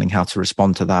squad learning how to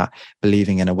respond to that,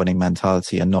 believing in a winning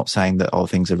mentality and not saying that,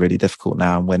 things are really difficult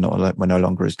now and we're no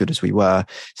longer as good as we were,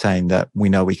 saying that we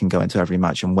know we can go into every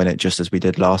match and win it just as we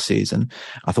did last season.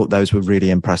 I thought those were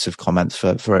really impressive comments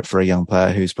for a young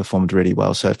player who's performed really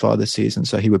well so far this season.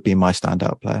 So he would be my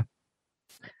standout player.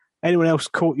 Anyone else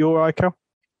caught your eye, Cal?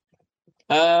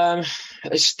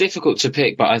 It's difficult to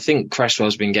pick, but I think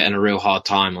Cresswell's been getting a real hard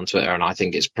time on Twitter, and I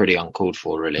think it's pretty uncalled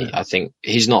for, really. I think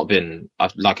he's not been,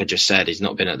 like I just said, he's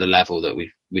not been at the level that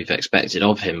we've expected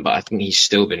of him, but I think he's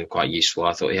still been quite useful.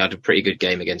 I thought he had a pretty good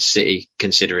game against City,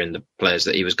 considering the players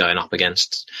that he was going up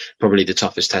against. Probably the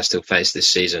toughest test he'll face this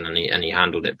season, and he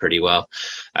handled it pretty well.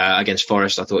 Against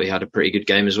Forest, I thought he had a pretty good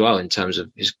game as well in terms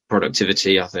of his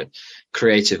productivity. I think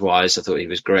creative wise, I thought he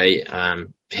was great.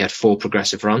 He had 4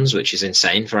 progressive runs, which is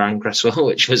insane for Aaron Cresswell,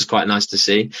 which was quite nice to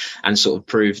see, and sort of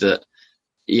proved that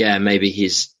yeah, maybe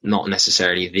he's not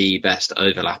necessarily the best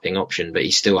overlapping option, but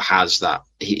he still has that.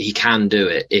 He can do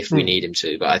it if we need him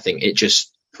to. But I think it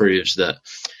just proves that,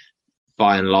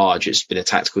 by and large, it's been a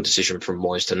tactical decision from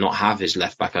Moyes to not have his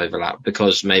left back overlap,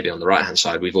 because maybe on the right hand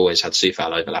side we've always had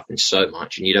Soufal overlapping so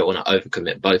much, and you don't want to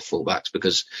overcommit both fullbacks,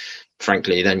 because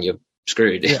frankly then you're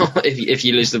screwed if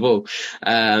you lose the ball.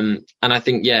 And I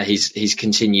think he's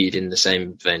continued in the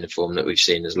same vein of form that we've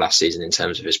seen as last season in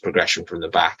terms of his progression from the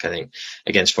back. I think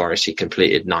against Forest he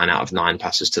completed 9 out of 9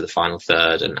 passes to the final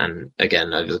third, and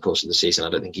again over the course of the season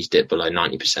I don't think he's dipped below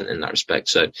 90% in that respect.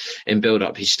 So in build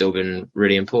up he's still been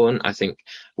really important. I think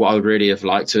what I would really have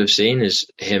liked to have seen is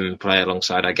him play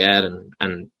alongside Aguerd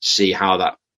and see how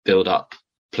that build up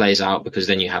plays out, because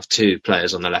then you have 2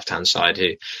 players on the left hand side who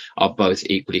are both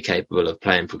equally capable of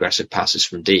playing progressive passes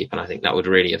from deep, and I think that would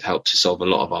really have helped to solve a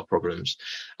lot of our problems.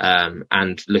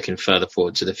 And looking further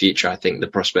forward to the future, I think the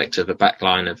prospect of a back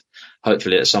line of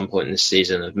hopefully at some point in this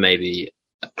season of maybe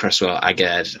Cresswell,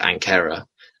 Aguerd and Kehrer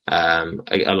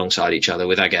alongside each other,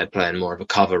 with Aguerd playing more of a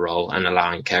cover role and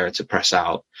allowing Kehrer to press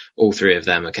out. All 3 of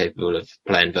them are capable of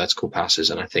playing vertical passes,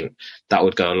 and I think that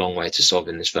would go a long way to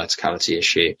solving this verticality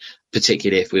issue,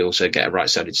 particularly if we also get a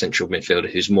right-sided central midfielder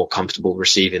who's more comfortable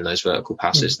receiving those vertical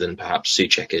passes than perhaps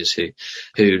Souček is,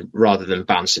 who rather than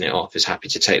bouncing it off is happy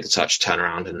to take the touch, turn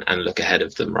around and look ahead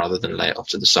of them rather than lay it off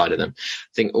to the side of them.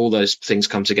 I think all those things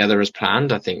come together as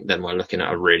planned. I think then we're looking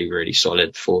at a really, really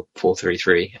solid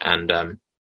 4-3-3, and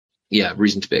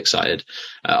reason to be excited.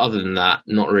 Other than that,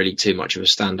 not really too much of a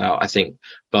standout. I think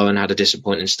Bowen had a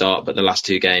disappointing start, but the last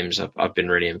 2 games I've been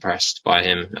really impressed by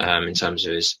him in terms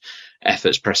of his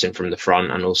efforts pressing from the front,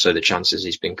 and also the chances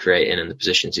he's been creating and the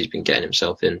positions he's been getting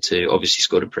himself into. Obviously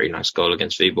scored a pretty nice goal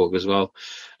against Viborg as well.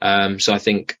 So I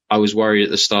think I was worried at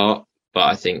the start, but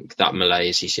I think that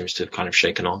malaise he seems to have kind of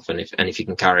shaken off, and if he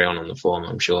can carry on the form,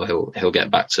 I'm sure he'll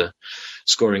get back to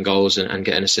scoring goals and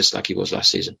getting assists like he was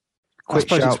last season. Quick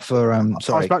shout for I was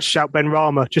about to shout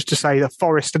Benrahma, just to say that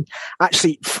Forest, and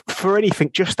actually for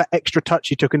anything, just that extra touch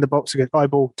he took in the box against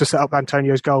Viborg to set up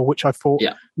Antonio's goal, which I thought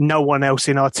no one else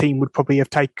in our team would probably have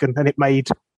taken, and it made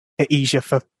it easier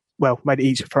for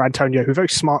Antonio, who very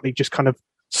smartly just kind of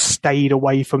stayed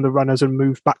away from the runners and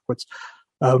moved backwards.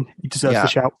 He deserves the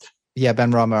shout. Yeah,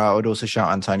 Benrahma, I would also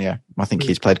shout Antonio. I think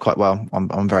he's played quite well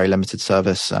on very limited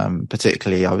service.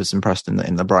 Particularly, I was impressed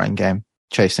in the Brighton game.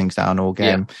 Chased things down all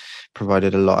game,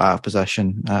 provided a lot out of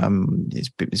possession.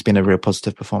 It's been a real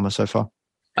positive performer so far.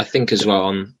 I think as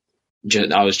well,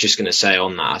 I was just going to say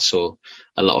on that, I saw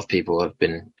a lot of people have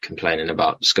been complaining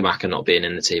about Scamacca not being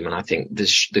in the team, and I think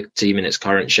the team in its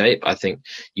current shape, I think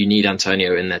you need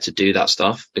Antonio in there to do that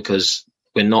stuff, because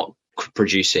we're not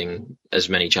producing as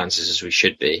many chances as we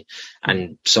should be,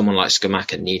 and someone like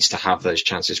Scamacca needs to have those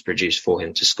chances produced for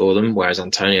him to score them, whereas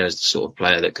Antonio is the sort of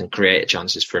player that can create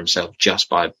chances for himself just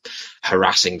by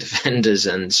harassing defenders,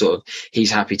 and sort of he's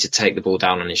happy to take the ball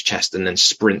down on his chest and then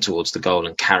sprint towards the goal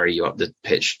and carry you up the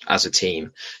pitch as a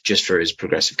team just for his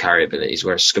progressive carry abilities,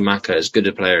 whereas Scamacca, as good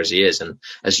a player as he is and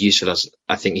as useful as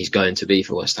I think he's going to be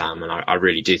for West Ham, and I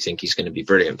really do think he's going to be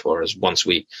brilliant for us once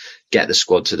we get the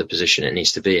squad to the position it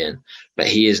needs to be in, but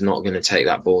he is not going to take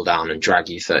that ball down and drag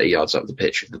you 30 yards up the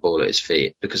pitch with the ball at his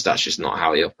feet, because that's just not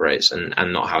how he operates and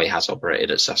not how he has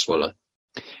operated at Sassuolo.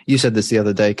 You said this the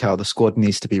other day, Cal, the squad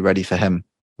needs to be ready for him.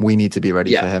 We need to be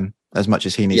ready for him as much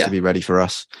as he needs to be ready for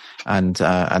us. And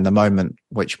the moment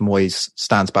which Moyes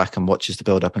stands back and watches the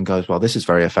build up and goes, well, this is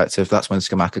very effective, that's when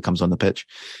Scamacca comes on the pitch.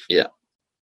 Yeah.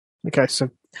 Okay, so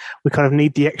we kind of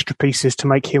need the extra pieces to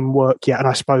make him work. Yeah, and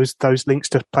I suppose those links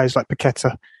to players like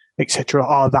Paqueta, etc.,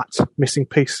 are that missing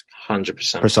piece.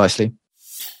 100%. Precisely.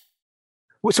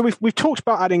 So we've talked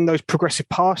about adding those progressive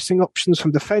passing options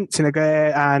from defence in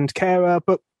Aguerd and Kehrer,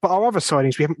 but our other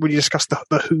signings, we haven't really discussed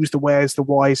the who's, the where's, the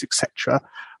whys, etc.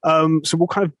 So we'll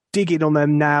kind of dig in on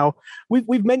them now.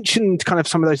 We've mentioned kind of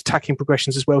some of those attacking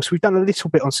progressions as well. So we've done a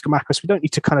little bit on Scamacca, so we don't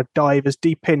need to kind of dive as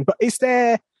deep in. But is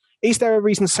there a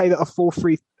reason to say that a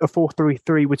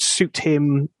 4-3-3 would suit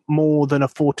him more than a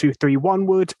 4-2-3-1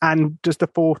 would? And does the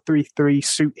 4-3-3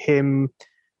 suit him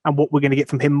and what we're going to get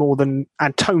from him more than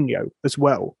Antonio as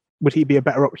well? Would he be a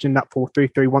better option in that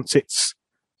 4-3-3 once it's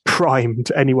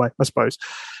primed anyway, I suppose?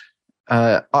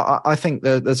 I think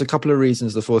there's a couple of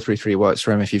reasons the 4-3-3 works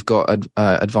for him. If you've got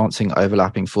advancing,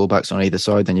 overlapping fullbacks on either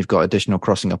side, then you've got additional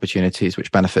crossing opportunities, which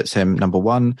benefits him, number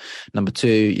one. Number two,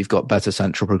 you've got better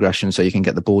central progression, so you can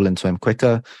get the ball into him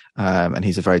quicker. And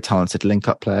he's a very talented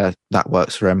link-up player. That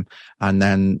works for him. And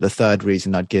then the third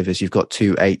reason I'd give is you've got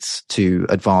 2 8s to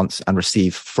advance and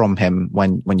receive from him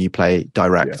when you play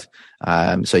direct.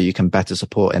 So you can better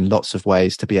support in lots of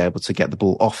ways to be able to get the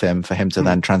ball off him, for him to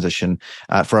then transition,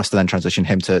 for us to then transition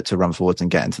him to run forwards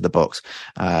and get into the box.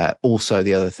 Also,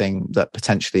 the other thing that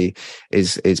potentially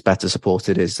is better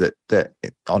supported is that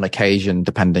on occasion,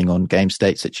 depending on game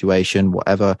state, situation,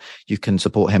 whatever, you can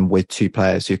support him with two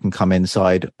players who can come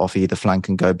inside off either flank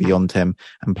and go beyond him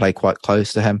and play quite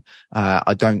close to him.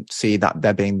 I don't see that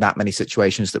there being that many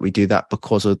situations that we do that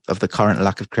because of the current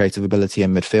lack of creative ability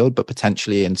in midfield, but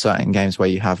potentially in certain games where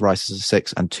you have Rice as a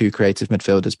 6 and two creative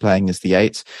midfielders playing as the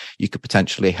 8, you could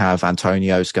potentially have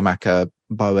Antonio, Scamacca,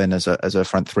 Bowen as a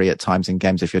front 3 at times in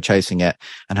games if you're chasing it,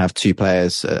 and have two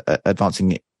players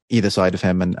advancing either side of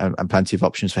him and plenty of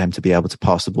options for him to be able to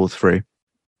pass the ball through.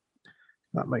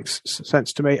 That makes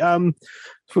sense to me.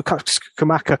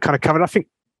 Scamacca kind of covered. I think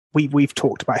we've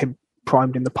talked about him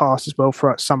primed in the past as well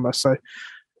throughout summer, so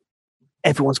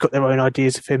everyone's got their own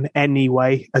ideas of him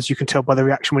anyway, as you can tell by the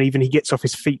reaction when even he gets off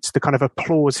his feet. The kind of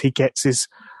applause he gets is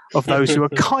of those who are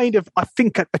kind of, I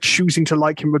think, are choosing to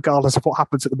like him regardless of what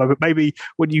happens at the moment. Maybe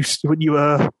when you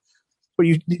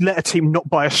let a team not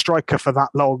buy a striker for that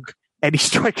long, any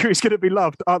striker is going to be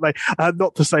loved, aren't they?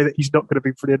 Not to say that he's not going to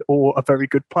be brilliant or a very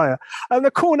good player. And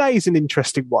the Cornet is an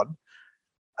interesting one,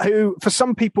 who for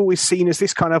some people is seen as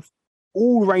this kind of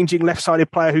all-ranging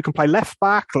left-sided player who can play left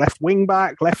back, left wing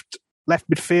back, left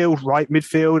midfield, right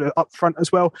midfield, up front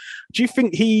as well. Do you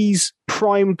think he's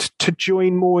primed to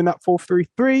join more in that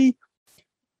 4-3-3?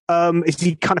 Is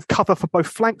he kind of cover for both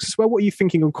flanks as well? What are you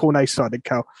thinking on Cornet's side,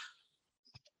 Cal?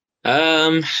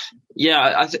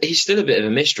 Yeah, he's still a bit of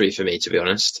a mystery for me, to be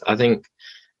honest. I think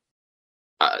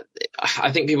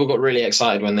people got really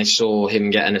excited when they saw him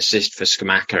get an assist for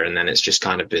Scamacca, and then it's just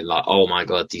kind of been like, oh my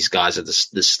God, these guys are the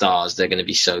stars. They're going to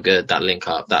be so good. That link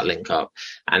up.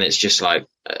 And it's just like,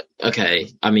 okay.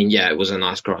 I mean, yeah, it was a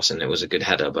nice cross and it was a good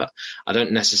header, but I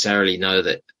don't necessarily know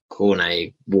that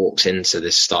Cornet walks into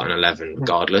this starting 11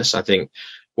 regardless. I think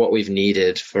what we've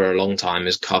needed for a long time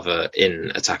is cover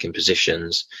in attacking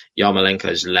positions.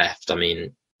 Yarmolenko's left. I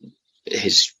mean,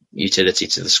 his utility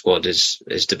to the squad is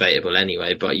debatable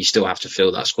anyway, but you still have to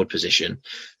fill that squad position.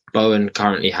 Bowen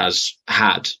currently has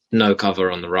had no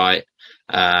cover on the right.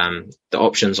 The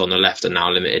options on the left are now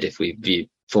limited if we view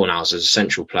Fornals as a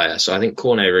central player. So I think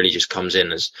Cornet really just comes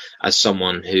in as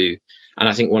someone who, and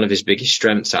I think one of his biggest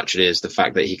strengths actually is the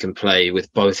fact that he can play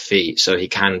with both feet. So he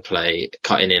can play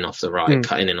cutting in off the right,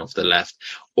 cutting in off the left,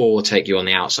 or take you on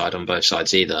the outside on both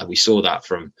sides either. We saw that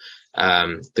from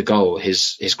the goal.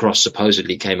 His cross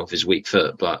supposedly came off his weak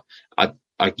foot, but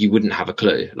you wouldn't have a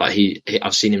clue. Like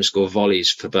I've seen him score volleys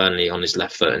for Burnley on his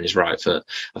left foot and his right foot.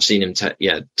 I've seen him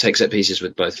take set pieces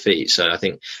with both feet. So I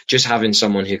think just having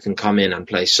someone who can come in and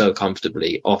play so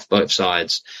comfortably off both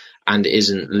sides and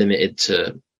isn't limited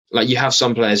to, like, you have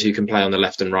some players who can play on the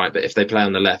left and right, but if they play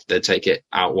on the left, they take it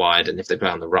out wide, and if they play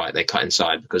on the right, they cut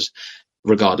inside because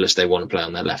regardless, they want to play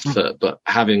on their left foot. But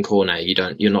having Cornet,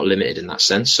 you're not limited in that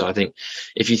sense. So I think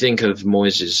if you think of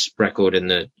Moyes' record in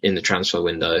the transfer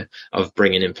window of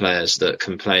bringing in players that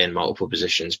can play in multiple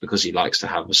positions because he likes to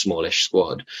have a smallish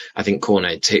squad, I think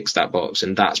Cornet ticks that box,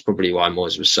 and that's probably why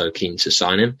Moyes was so keen to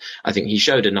sign him. I think he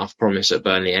showed enough promise at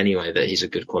Burnley anyway that he's a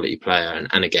good quality player,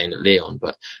 and again at Lyon.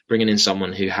 But bringing in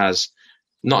someone who has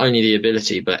not only the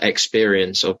ability, but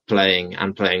experience of playing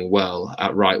well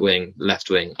at right wing, left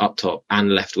wing, up top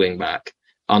and left wing back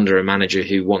under a manager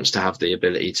who wants to have the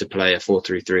ability to play a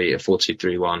 4-3-3, a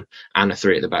 4-2-3-1 and a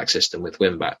 3 at the back system with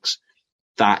wing backs.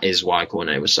 That is why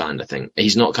Cornet was signed, I think.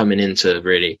 He's not coming in to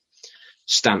really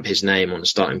stamp his name on the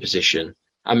starting position.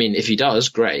 I mean, if he does,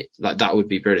 great. Like, that would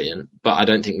be brilliant. But I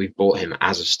don't think we've bought him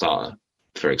as a starter,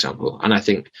 for example. And I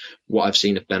think what I've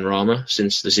seen of Benrahma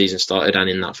since the season started and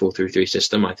in that 4-3-3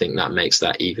 system, I think that makes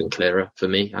that even clearer for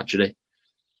me, actually.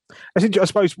 I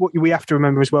suppose what we have to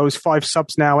remember as well is 5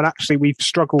 subs now, and actually we've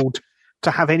struggled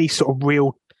to have any sort of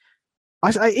real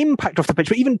impact off the bench,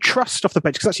 but even trust off the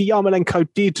bench, because actually Yarmolenko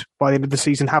did by the end of the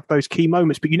season have those key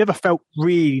moments, but you never felt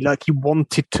really like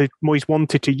Moyes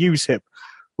wanted to use him.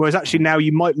 Whereas actually now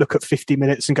you might look at 50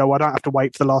 minutes and go, well, I don't have to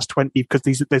wait for the last 20 because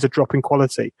there's a drop in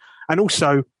quality. And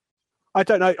also, I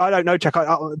don't know, Jack,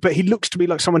 but he looks to me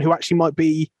like someone who actually might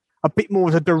be a bit more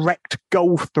of a direct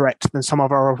goal threat than some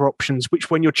of our other options,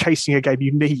 which when you're chasing a game,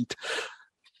 you need.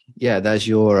 Yeah, there's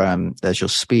your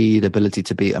speed, ability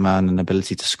to beat a man, and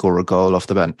ability to score a goal off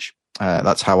the bench.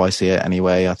 That's how I see it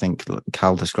anyway. I think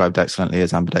Cal described excellently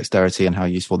his ambidexterity and how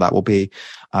useful that will be.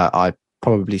 I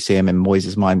probably see him in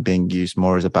Moyes' mind being used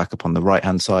more as a backup on the right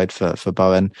hand side for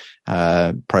Bowen.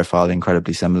 Profile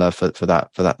incredibly similar for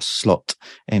that slot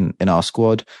in our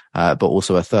squad, but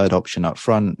also a third option up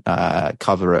front,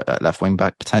 cover at left wing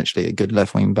back, potentially a good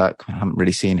left wing back. I haven't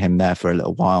really seen him there for a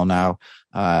little while now.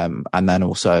 And then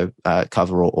also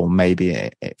cover or maybe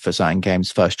for certain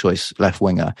games first choice left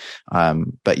winger.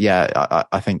 But yeah,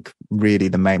 I think really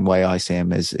the main way I see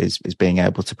him is being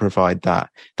able to provide that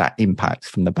impact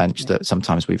from the bench that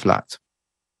sometimes we've lacked.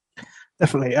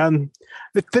 Definitely.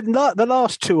 The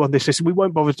last two on this list, we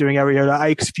won't bother doing Areola A,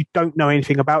 because if you don't know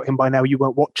anything about him by now, you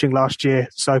weren't watching last year.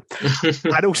 So,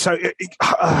 and also,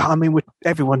 I mean,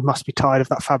 everyone must be tired of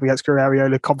that Fabianski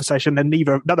Areola conversation, and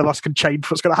none of us can change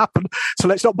what's going to happen. So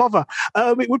let's not bother.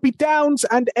 It would be Downs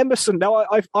and Emerson. Now,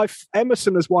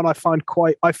 Emerson is one I found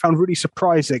really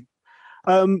surprising.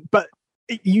 But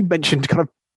you mentioned kind of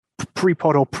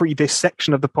pre-pod or this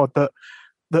section of the pod that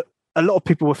a lot of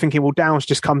people were thinking, well, Downs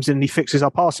just comes in and he fixes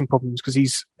our passing problems because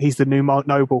he's the new Mark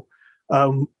Noble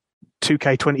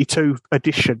 2K22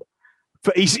 edition.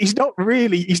 But he's not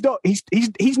really. He's not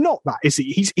that, is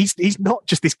he? He's not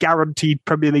just this guaranteed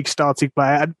Premier League starting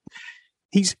player, and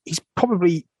he's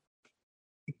probably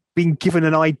been given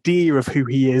an idea of who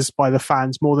he is by the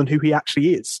fans more than who he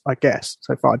actually is, I guess,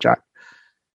 so far, Jack.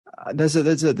 There's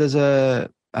the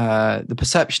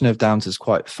perception of Downs is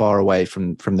quite far away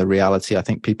from the reality. I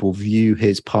think people view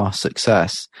his past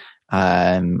success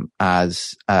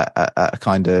as a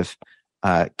kind of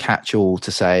catch-all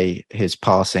to say his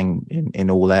passing in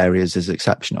all areas is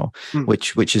exceptional,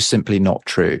 which is simply not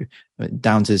true.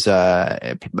 Downs is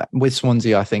with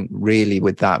Swansea, I think really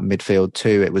with that midfield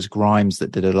too, it was Grimes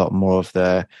that did a lot more of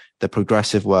the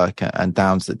progressive work and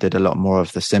Downs that did a lot more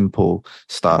of the simple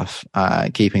stuff,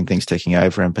 keeping things ticking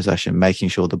over in possession, making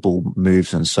sure the ball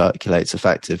moves and circulates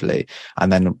effectively,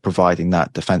 and then providing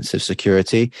that defensive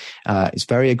security. It's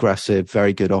very aggressive,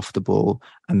 very good off the ball,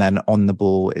 and then on the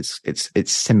ball, it's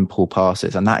simple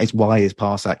passes, and that is why his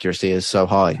pass accuracy is so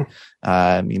high.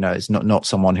 It's not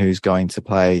someone who's going to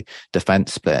play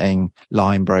defense splitting,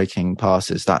 line breaking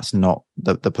passes. That's not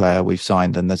the player we've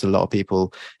signed. And there's a lot of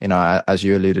people, as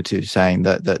you alluded to, saying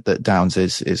that Downs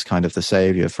is kind of the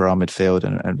savior for our midfield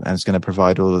and is going to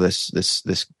provide all of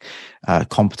this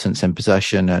competence in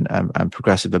possession and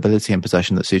progressive ability in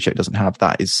possession that Souček doesn't have.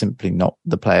 That is simply not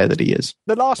the player that he is.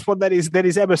 The last one then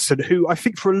is Emerson, who I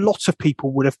think for a lot of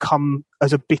people would have come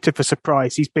as a bit of a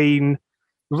surprise. He's been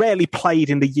rarely played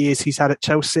in the years he's had at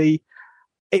Chelsea.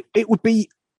 It would be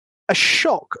a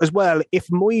shock as well if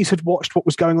Moyes had watched what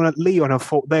was going on at Lyon and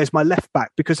thought, there's my left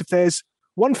back. Because if there's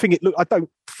one thing, I don't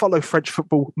follow French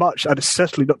football much, and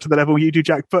certainly not to the level you do,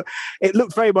 Jack, but it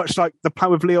looked very much like the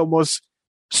plan with Lyon was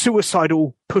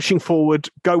suicidal, pushing forward,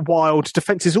 go wild.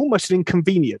 Defence is almost an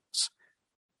inconvenience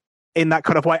in that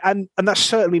kind of way. And that's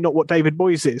certainly not what David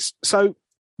Moyes is. So,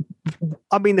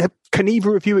 I mean, can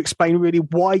either of you explain really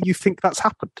why you think that's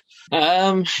happened?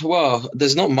 Well,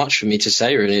 there's not much for me to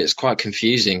say, really. It's quite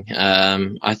confusing.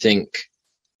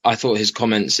 I thought his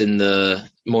comments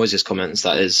Moyes' comments,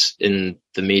 that is, in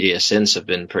the media since, have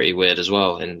been pretty weird as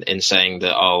well, in saying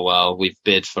that, oh, well, we've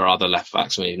bid for other left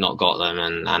backs and we've not got them,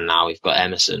 and now we've got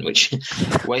Emerson, which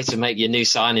way to make your new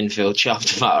signing feel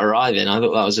chuffed about arriving. I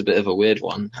thought that was a bit of a weird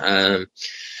one.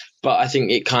 But I think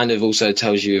it kind of also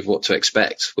tells you of what to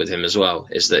expect with him as well,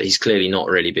 is that he's clearly not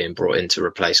really being brought in to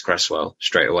replace Cresswell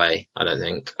straight away, I don't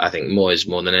think. I think Moyes,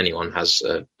 more than anyone, has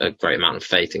a great amount of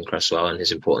faith in Cresswell and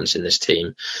his importance in this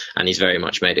team. And he's very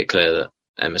much made it clear that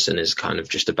Emerson is kind of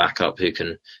just a backup who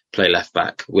can play left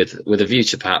back with a view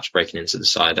to perhaps breaking into the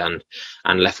side and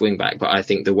left wing back. But I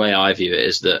think the way I view it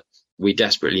is that we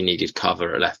desperately needed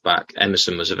cover at left back.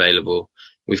 Emerson was available.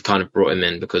 We've kind of brought him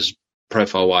in because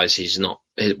profile-wise, his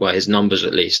numbers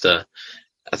at least are,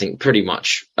 I think, pretty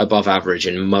much above average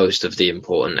in most of the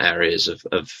important areas of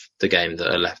the game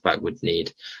that a left-back would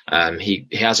need. He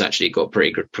has actually got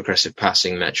pretty good progressive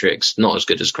passing metrics, not as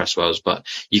good as Cresswell's, but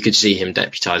you could see him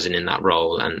deputising in that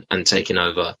role and taking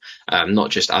over,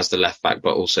 not just as the left-back,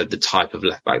 but also the type of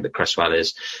left-back that Cresswell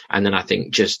is. And then I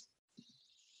think just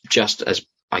as,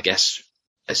 I guess,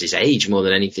 as his age more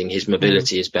than anything, his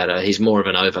mobility is better. He's more of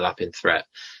an overlapping threat.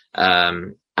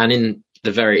 And in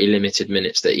the very limited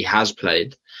minutes that he has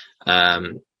played,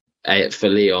 for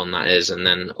Lyon, that is, and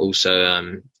then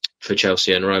also for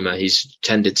Chelsea and Roma, he's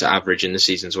tended to average in the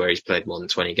seasons where he's played more than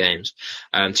 20 games,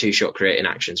 2-shot creating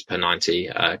actions per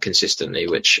 90 consistently,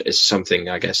 which is something,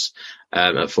 I guess,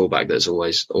 at fullback that's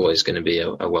always going to be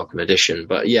a welcome addition.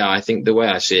 But yeah, I think the way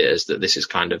I see it is that this is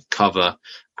kind of cover,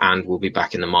 and we'll be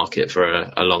back in the market for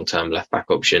a long-term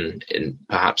left-back option in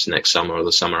perhaps next summer or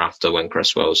the summer after, when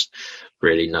Cresswell's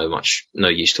really no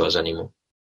use to us anymore.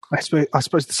 I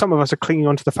suppose some of us are clinging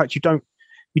on to the fact you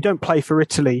don't play for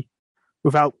Italy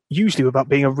without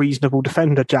being a reasonable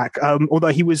defender, Jack. Although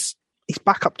he's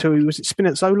back up to, was it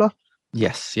Spinazzola?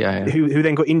 Yes, yeah. Who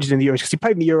then got injured in the Euros because he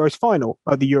played in the Euro final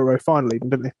even,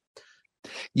 didn't he?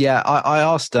 Yeah, I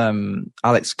asked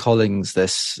Alex Collings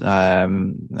this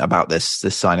about this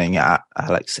signing at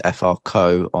Alex FR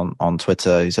Co on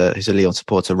Twitter. He's a Lyon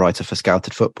supporter, writer for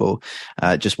Scouted Football.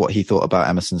 Just what he thought about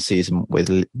Emerson's season with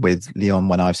Lyon.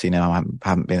 When I've seen him, I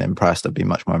haven't been impressed. I've been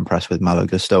much more impressed with Malo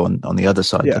Gusto on the other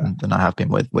side than I have been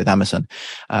with Emerson.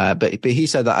 But he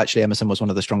said that actually Emerson was one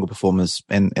of the stronger performers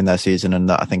in their season, and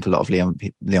that I think a lot of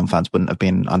Lyon fans wouldn't have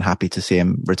been unhappy to see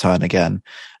him return again.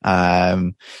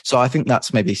 So I think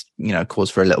that's maybe,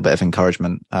 cause for a little bit of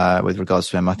encouragement, with regards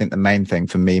to him. I think the main thing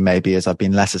for me maybe is I've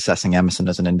been less assessing Emerson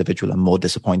as an individual and more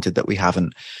disappointed that we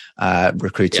haven't,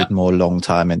 recruited more long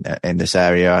term in this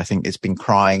area. I think it's been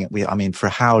crying. For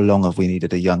how long have we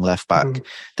needed a young left back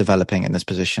developing in this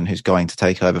position who's going to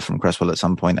take over from Cresswell at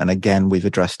some point? And again, we've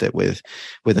addressed it with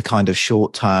a kind of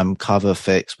short term cover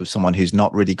fix with someone who's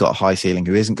not really got a high ceiling,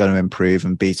 who isn't going to improve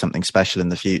and be something special in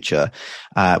the future.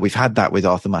 We've had that with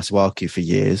Arthur Masuaku for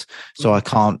years. So I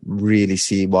can't really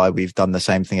see why we've done the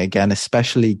same thing again,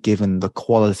 especially given the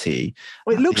quality.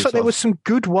 Well, it looks like there was some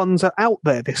good ones out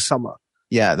there this summer.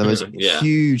 Yeah, there was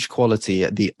huge quality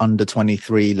at the under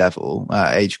 23 level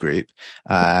age group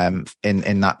in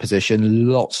that position.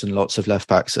 Lots and lots of left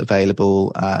backs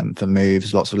available for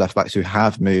moves. Lots of left backs who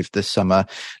have moved this summer.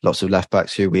 Lots of left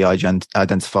backs who we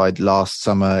identified last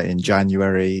summer in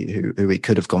January who we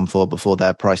could have gone for before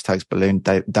their price tags ballooned.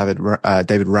 David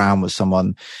Raum was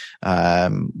someone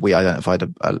we identified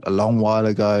a long while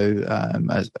ago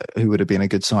as who would have been a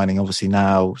good signing. Obviously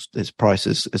now his price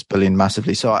has ballooned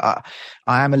massively. So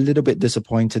I am a little bit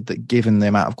disappointed that given the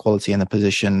amount of quality in the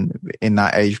position in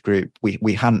that age group,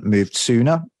 we hadn't moved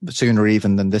sooner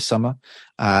even than this summer.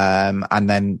 And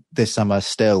then this summer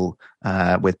still,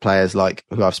 with players like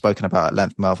who I've spoken about at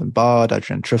length, Melvin Bard,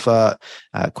 Adrian Truffert,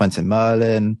 Quentin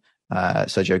Merlin,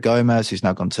 Sergio Gomez, who's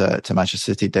now gone to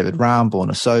Manchester City, David Raum,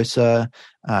 Borna Sosa,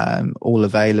 all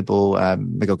available.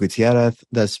 Miguel Gutierrez.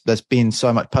 There's been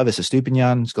so much. Pervis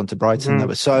Estupiñán has gone to Brighton. There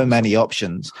were so many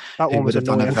options. That one would have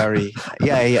done a very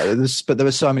but there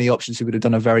were so many options who would have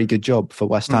done a very good job for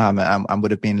West Ham and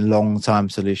would have been long-time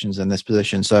solutions in this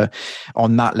position. So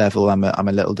on that level, I'm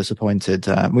a little disappointed,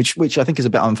 which I think is a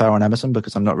bit unfair on Emerson,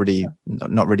 because I'm not really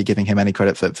giving him any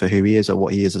credit for who he is or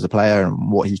what he is as a player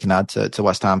and what he can add to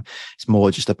West Ham. It's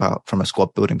more just about from a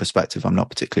squad building perspective. I'm not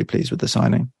particularly pleased with the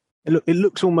signing. It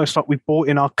looks almost like we bought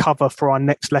in our cover for our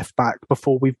next left back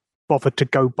before we've bothered to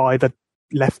go buy the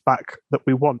left back that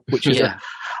we want, which is,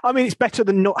 it's better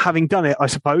than not having done it, I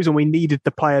suppose. And we needed the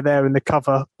player there in the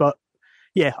cover, but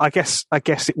yeah, I guess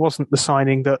it wasn't the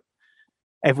signing that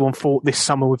everyone thought this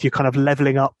summer with your kind of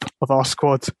levelling up of our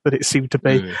squad that it seemed to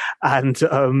be. And,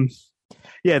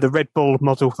 the Red Bull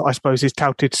model that I suppose is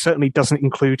touted certainly doesn't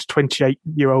include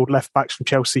 28-year-old left backs from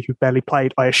Chelsea who barely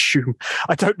played, I assume.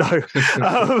 I don't know.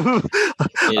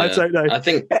 I don't know. I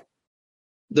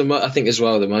think as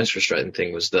well, the most frustrating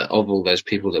thing was that of all those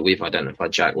people that we've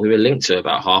identified, Jack, we were linked to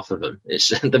about half of them. It's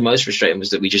the most frustrating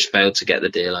was that we just failed to get the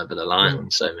deal over the line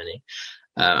on so many.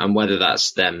 And whether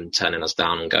that's them turning us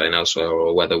down and going elsewhere,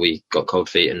 or whether we got cold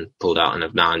feet and pulled out and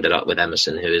have now ended up with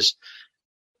Emerson, who is,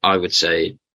 I would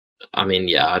say, I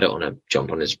don't want to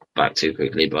jump on his back too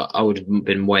quickly, but I would have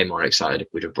been way more excited if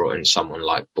we'd have brought in someone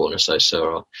like Borna Sosa.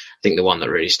 Or I think the one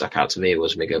that really stuck out to me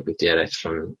was Miguel Gutierrez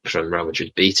from Real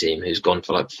Madrid B team, who's gone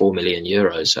for like €4 million.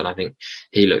 And I think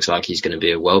he looks like he's going to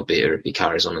be a world beater if he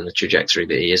carries on in the trajectory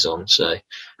that he is on. So,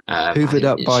 hoovered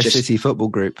up by City Football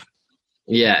Group.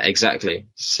 Yeah, exactly.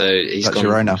 So he's gone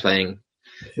Girona. Playing.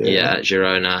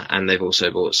 Girona, and they've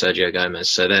also bought Sergio Gomez.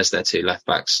 So there's their two left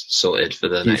backs sorted for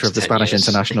the future of the Spanish years.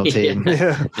 International team.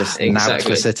 Just nabbed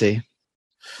for City.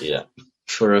 Yeah,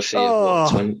 for a fee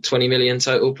of 20 million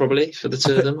total, probably for the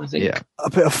two of them. I think. Yeah,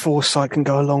 a bit of foresight can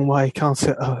go a long way, can't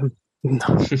it? No.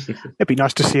 It'd be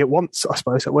nice to see it once, I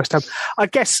suppose, at West Ham. I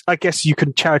guess you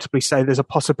can charitably say there's a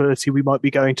possibility we might be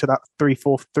going to that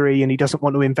 3-4-3, and he doesn't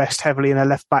want to invest heavily in a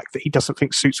left back that he doesn't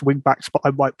think suits wing backs. But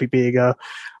I might be being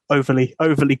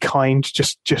overly kind,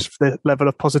 just for the level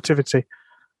of positivity.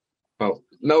 Well,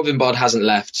 Melvin Bard hasn't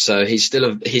left, so he's still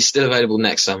available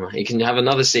next summer. He can have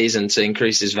another season to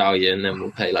increase his value, and then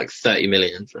we'll pay like 30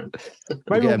 million for him.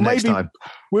 Maybe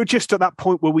we're just at that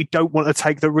point where we don't want to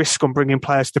take the risk on bringing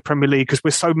players to the Premier League because we're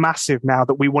so massive now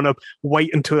that we want to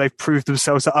wait until they've proved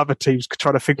themselves at other teams,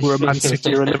 trying to think we're a Man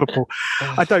City or a Liverpool.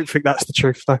 I don't think that's the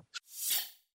truth, though.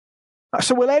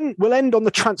 So we'll end on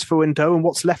the transfer window and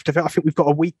what's left of it. I think we've got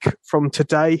a week from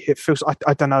today. It feels,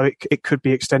 I don't know, it could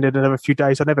be extended another few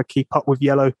days. I never keep up with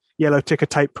yellow ticker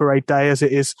tape parade day as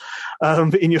it is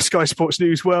in your Sky Sports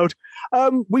News world.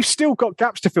 We've still got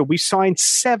gaps to fill. We've signed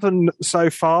 7 so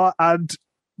far, and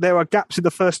there are gaps in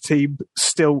the first team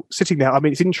still sitting there. I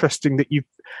mean, it's interesting that you,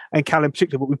 and Cal in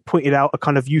particular, but we've pointed out a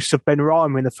kind of use of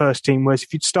Benrahma in the first team, whereas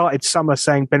if you'd started summer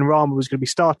saying Benrahma was going to be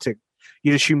starting,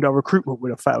 you'd assumed our recruitment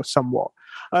would have failed somewhat.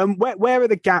 Where are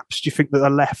the gaps, do you think, that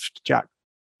are left, Jack?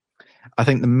 I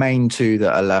think the main 2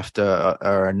 that are left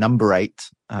are a number 8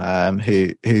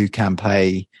 who can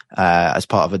play as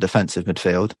part of a defensive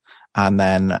midfield, and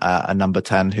then a number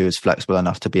 10 who is flexible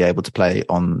enough to be able to play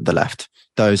on the left.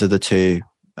 Those are the 2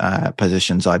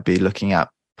 positions I'd be looking at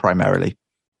primarily.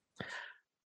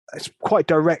 It's quite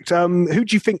direct. Who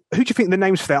do you think the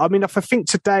names for that? I mean, if I think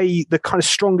today the kind of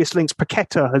strongest links,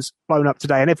 Paqueta has blown up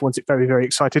today, and everyone's very, very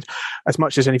excited. As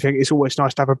much as anything, it's always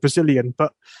nice to have a Brazilian,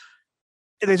 but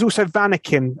there's also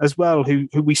Vanaken as well, who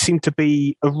we seem to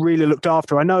be really looked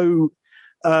after. I know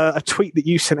a tweet that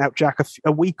you sent out, Jack,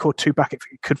 a week or 2 back.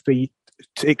 It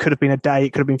could have been a day, it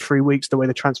could have been 3 weeks, the way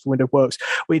the transfer window works.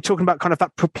 Where you're talking about kind of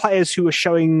that players who are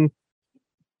showing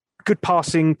good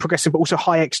passing, progressive, but also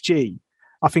high XG.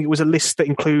 I think it was a list that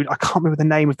include, I can't remember the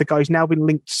name of the guy who's now been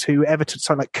linked to Everton,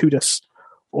 something like Kudus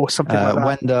or something like that.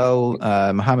 Wendell,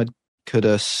 Mohamed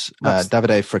Kudus,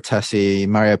 Davide Fratesi,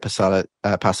 Mario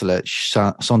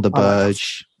Pasalic, Sander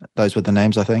Berge. Those were the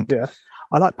names, I think. Yeah,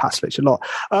 I like Pasalic a lot.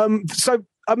 So,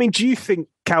 I mean, do you think,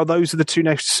 Cal, those are the 2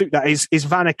 names to suit that? Is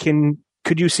Vanaken,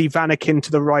 could you see Vanaken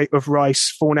to the right of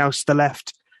Rice, Fornals to the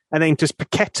left? And then does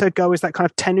Paqueta go as that kind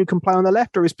of 10 who can play on the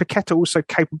left? Or is Paqueta also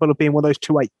capable of being one of those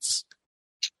 2 8s?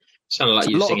 Sounded like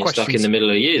you were singing Stuck in the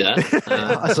Middle of You there.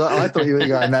 I thought you were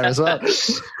going there as well.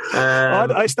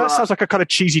 That sounds like a kind of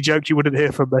cheesy joke you wouldn't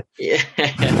hear from me.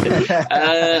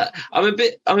 Yeah. I'm a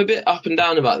bit up and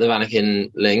down about the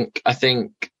Vanaken link. I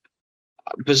think,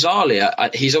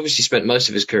 bizarrely, he's obviously spent most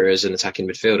of his career as an attacking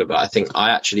midfielder, but I think I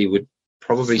actually would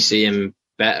probably see him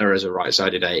better as a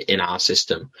right-sided 8 in our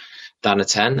system than a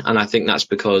 10. And I think that's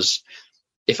because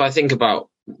if I think about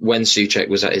when Souček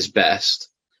was at his best,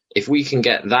 if we can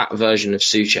get that version of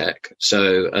Souček,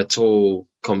 so a tall,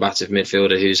 combative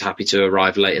midfielder who's happy to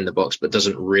arrive late in the box but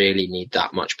doesn't really need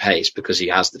that much pace because he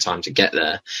has the time to get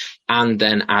there, and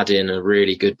then add in a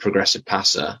really good progressive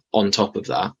passer on top of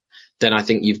that, then I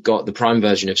think you've got the prime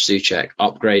version of Souček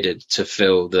upgraded to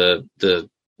fill the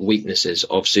weaknesses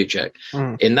of Souček.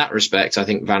 In that respect, I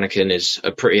think Vanaken is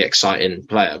a pretty exciting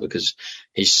player because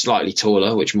he's slightly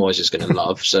taller, which Moyes is going to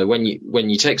love. So when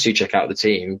you take Souček out of the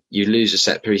team, you lose a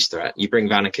set piece threat. You bring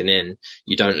Vanaken in,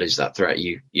 you don't lose that threat.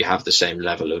 You have the same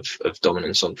level of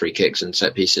dominance on free kicks and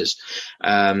set pieces.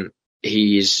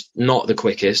 He's not the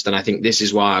quickest, and I think this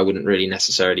is why I wouldn't really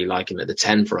necessarily like him at the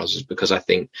 10 for us, is because I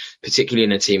think, particularly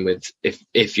in a team with,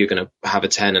 if you're going to have a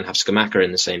 10 and have Scamacca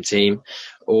in the same team,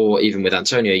 or even with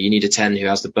Antonio, you need a 10 who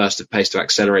has the burst of pace to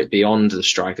accelerate beyond the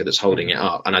striker that's holding it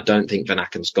up, and I don't think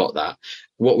Vanaken's got that.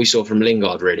 What we saw from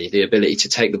Lingard, really, the ability to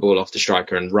take the ball off the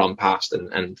striker and run past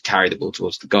and carry the ball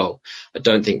towards the goal, I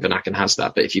don't think Vanaken has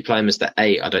that, but if you play him as the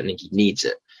 8, I don't think he needs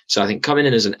it. So I think coming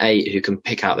in as an 8 who can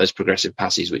pick out those progressive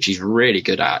passes, which he's really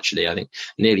good at, actually. I think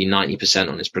nearly 90%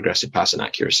 on his progressive pass and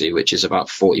accuracy, which is about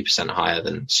 40% higher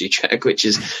than Souček, which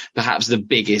is perhaps the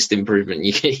biggest improvement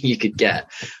you could get.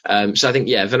 So I think,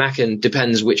 yeah, Vanaken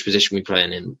depends which position we play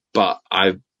in, but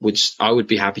I would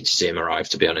be happy to see him arrive,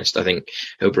 to be honest. I think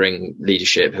he'll bring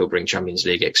leadership, he'll bring Champions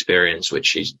League experience, which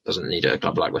he doesn't need at a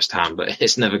club like West Ham, but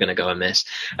it's never going to go amiss.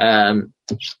 And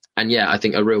yeah, I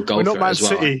think a real goal threat as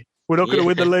well. City. We're not going to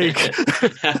win the league.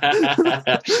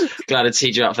 Glad I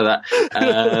teed you up for that.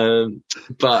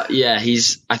 But yeah,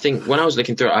 I think when I was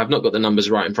looking through it, I've not got the numbers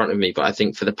right in front of me, but I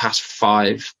think for the past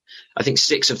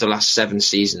 6 of the last 7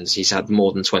 seasons, he's had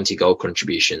more than 20 goal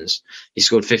contributions. He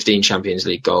scored 15 Champions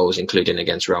League goals, including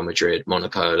against Real Madrid,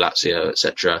 Monaco, Lazio,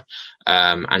 etc.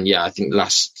 And yeah, I think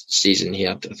last season he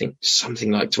had, I think,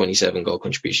 something like 27 goal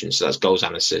contributions. So that's goals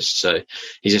and assists. So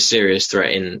he's a serious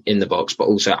threat in the box, but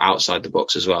also outside the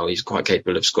box as well. He's quite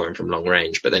capable of scoring from long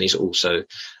range, but then he's also,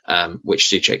 which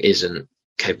Souček isn't,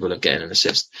 capable of getting an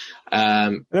assist.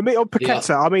 On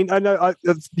Paqueta, I mean, I know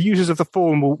the users of the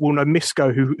forum will know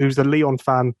Misco, who's the Lyon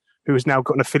fan, who has now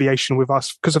got an affiliation with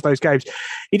us because of those games.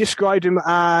 He described him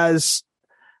as,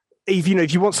 if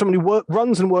you want someone who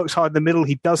runs and works hard in the middle,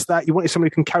 he does that. You wanted someone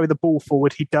who can carry the ball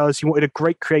forward, he does. You wanted a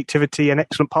great creativity and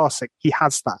excellent passing, he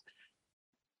has that.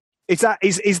 Is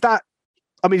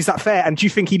that fair? And do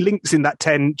you think he links in that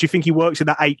 10? Do you think he works in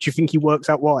that 8? Do you think he works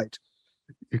out wide?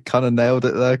 You kind of nailed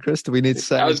it there, Chris. Do we need to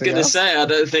say? I was going to say, I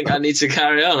don't think I need to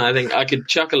carry on. I think I could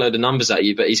chuck a load of numbers at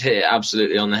you, but he's hit it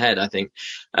absolutely on the head. I think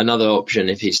another option,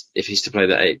 if he's to play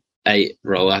the 8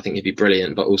 role, I think he'd be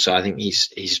brilliant. But also, I think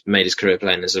he's made his career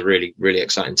playing as a really, really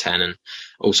exciting 10, and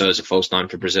also as a false 9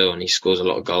 for Brazil, and he scores a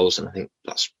lot of goals. And I think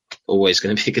that's always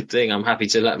going to be a good thing. I'm happy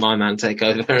to let my man take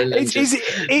over. And is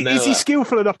he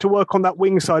skillful enough to work on that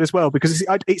wing side as well? Because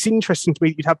it's interesting to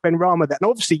me. You'd have Benrahma there, and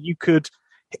obviously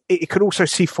it could also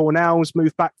see Fornals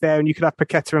move back there, and you could have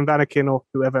Paqueta and Vanaken or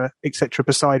whoever, etc.,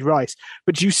 beside Rice.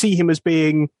 But do you see him as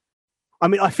being? I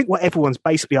mean, I think what everyone's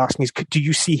basically asking is, do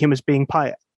you see him as being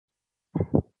Payet?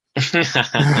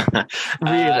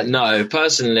 Really? No,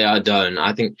 personally, I don't.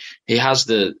 I think he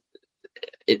has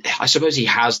I suppose he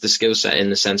has the skill set in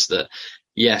the sense that,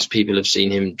 yes, people have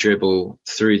seen him dribble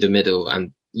through the middle,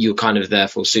 and you're kind of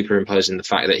therefore superimposing the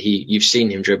fact that you've seen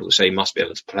him dribble, so he must be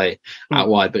able to play out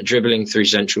wide. But dribbling through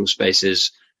central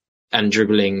spaces and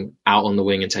dribbling out on the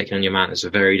wing and taking on your man is a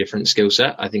very different skill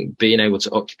set. I think being able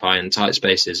to occupy in tight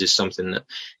spaces is something that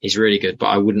he's really good, but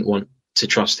I wouldn't want to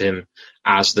trust him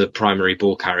as the primary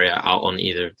ball carrier out on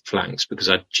either flanks, because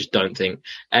I just don't think,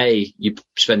 you're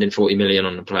spending 40 million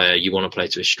on a player, you want to play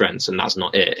to his strengths, and that's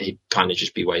not it. He'd kind of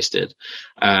just be wasted.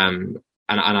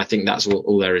 And I think that's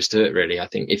all there is to it, really. I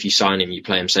think if you sign him, you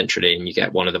play him centrally, and you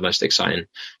get one of the most exciting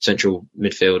central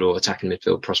midfield or attacking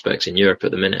midfield prospects in Europe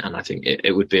at the minute. And I think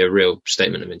it would be a real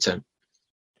statement of intent.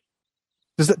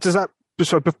 Does that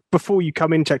sorry, before you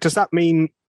come in, Jack, does that mean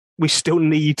we still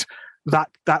need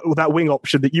that wing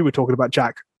option that you were talking about,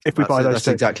 Jack? If we buy those, that's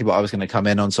exactly what I was going to come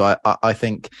in on. So I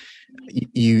think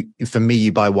for me,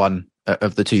 you buy one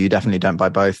of the two. You definitely don't buy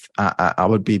both. I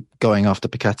would be going after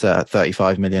Paqueta at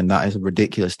 35 million. That is a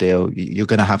ridiculous deal. You're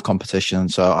going to have competition,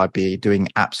 so I'd be doing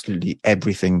absolutely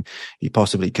everything you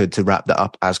possibly could to wrap that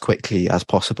up as quickly as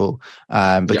possible.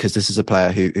 Because this is a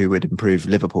player who would improve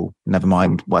Liverpool. Never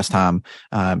mind West Ham.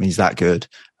 He's that good.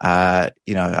 A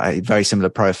very similar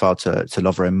profile to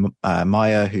Lovren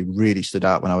Maya, who really stood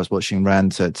out when I was watching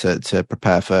Rennes to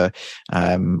prepare for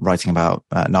writing about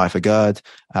Naifa Gerd.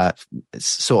 It's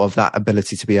sort of that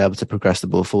ability to be able to progress the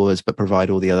ball forwards, but provide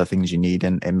all the other things you need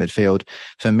in midfield.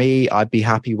 For me, I'd be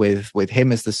happy with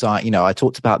him as the side. I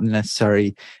talked about the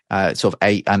necessary sort of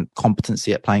 8 and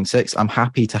competency at playing 6. I'm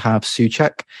happy to have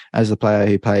Souček as the player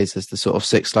who plays as the sort of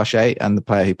 6/8 and the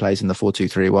player who plays in the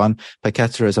 4-2-3-1.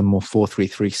 Paqueta as a more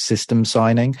 4-3-3 system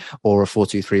signing, or a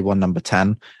 4-2-3-1 number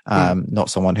 10. Not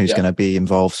someone who's going to be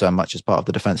involved so much as part of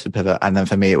the defensive pivot. And then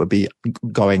for me, it would be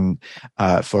going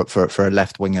for a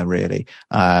left winger, really,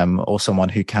 or someone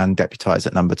who can deputise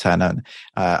at number 10. And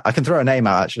I can throw a name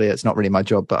out, actually. It's not really my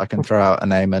job, but I can throw out a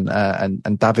name.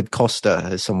 And David Costa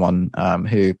is someone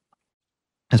who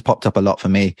has popped up a lot for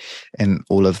me in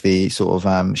all of the sort of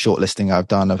shortlisting I've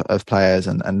done of players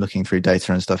and looking through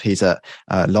data and stuff. He's at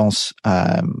Lens.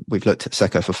 We've looked at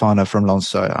Seko Fofana from Lens,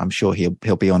 so I'm sure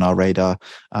he'll be on our radar.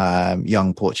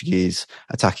 Young Portuguese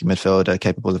attacking midfielder,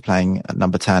 capable of playing at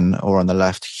number 10 or on the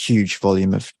left. Huge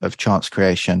volume of chance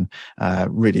creation,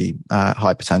 really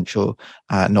high potential.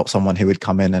 Not someone who would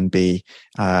come in and be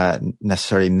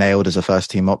necessarily nailed as a first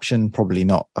team option. Probably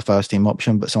not a first team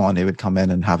option, but someone who would come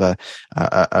in and have a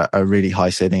really high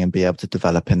ceiling and be able to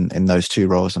develop in those two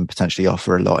roles and potentially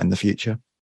offer a lot in the future.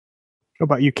 What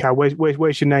about you, Cal?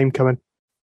 Where's your name coming?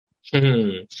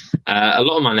 A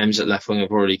lot of my names at left wing have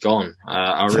already gone.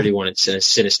 I really wanted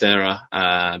Sinisterra,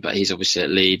 but he's obviously at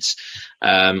Leeds.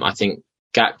 I think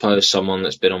Gakpo is someone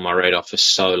that's been on my radar for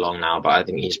so long now, but I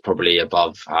think he's probably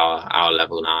above our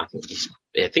level now.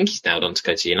 I think he's nailed on to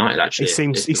go to United, actually.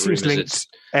 He seems linked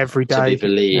every day. To be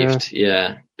believed,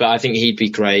 yeah. But I think he'd be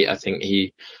great. I think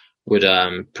he would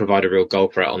provide a real goal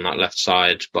threat on that left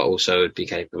side, but also would be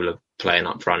capable of playing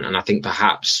up front. And I think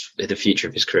perhaps in the future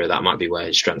of his career, that might be where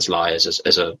his strengths lie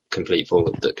as a complete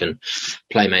forward that can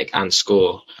play, make and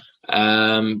score.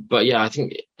 But yeah, I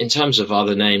think in terms of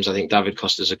other names, I think David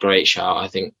Costa's a great shout. I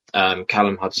think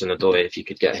Callum Hudson-Odoi, if you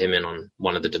could get him in on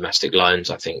one of the domestic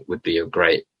loans, I think would be a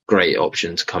great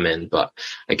option to come in. But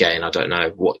again, I don't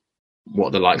know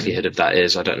what the likelihood of that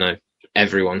is. I don't know.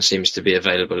 Everyone seems to be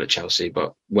available at Chelsea,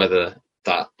 but whether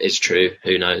that is true,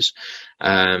 who knows?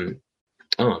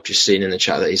 I've just seen in the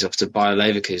chat that he's off to Bayer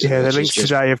Leverkusen. Yeah, the links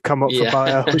today have come up for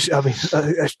Bayer, which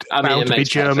it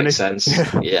makes perfect sense.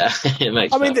 Yeah, it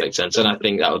makes perfect sense, and I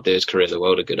think that would do his career the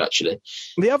world of good, actually.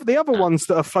 The other ones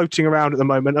that are floating around at the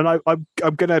moment, and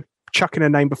I'm going to chuck in a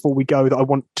name before we go that I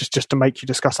want just to make you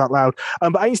discuss out loud.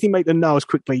 But Ainsley Maitland-Niles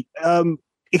quickly.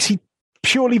 Is he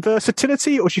purely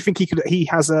versatility, or do you think he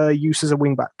has a use as a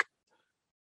wing back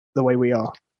the way we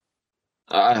are?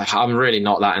 I'm really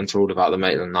not that enthralled about the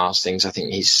Maitland-Niles things. I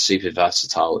think he's super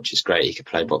versatile, which is great. He could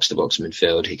play box-to-box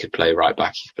midfield. He could play right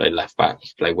back. He could play left back. He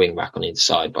could play wing back on either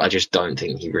side. But I just don't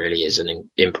think he really is an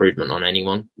improvement on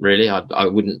anyone, really. I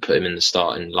wouldn't put him in the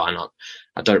starting lineup.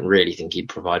 I don't really think he'd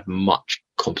provide much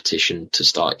competition to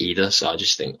start either. So I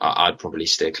just think I'd probably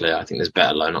steer clear. I think there's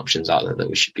better loan options out there that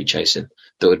we should be chasing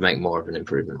that would make more of an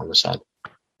improvement on the side.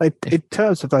 In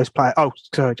terms of those players,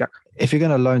 sorry, Jack. If you're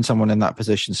going to loan someone in that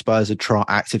position, Spurs are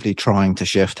actively trying to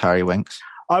shift Harry Winks.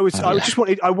 I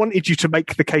wanted you to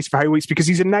make the case for Harry Winks because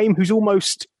he's a name who's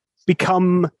almost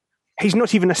become. He's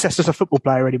not even assessed as a football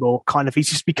player anymore. Kind of, he's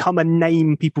just become a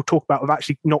name people talk about of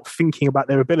actually not thinking about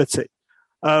their ability.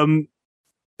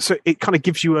 So it kind of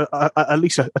gives you at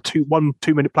least a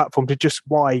 2-minute platform to just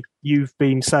why you've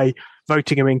been, say,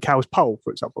 voting him in Cal's poll,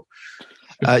 for example.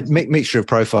 Mixture of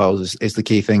profiles is the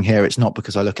key thing here. It's not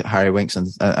because I look at Harry Winks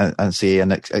and see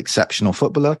an exceptional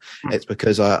footballer. It's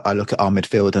because I look at our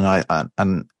midfield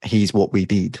and he's what we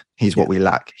need. He's what we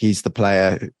lack. He's the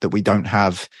player that we don't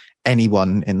have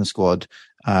anyone in the squad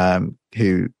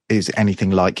who is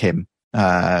anything like him.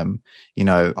 It's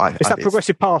that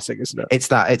progressive passing, isn't it? It's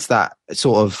that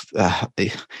sort of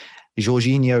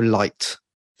Jorginho light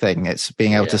thing. It's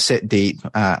being able to sit deep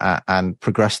and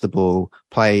progress the ball,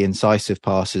 play incisive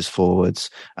passes forwards,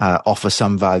 offer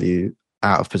some value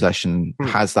out of possession,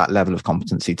 has that level of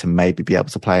competency to maybe be able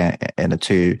to play in a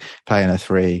 2, play in a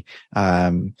 3.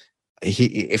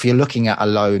 If you're looking at a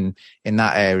loan in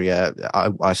that area,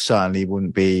 I certainly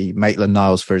wouldn't be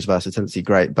Maitland-Niles for his versatility,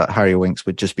 great, but Harry Winks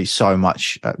would just be so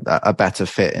much a better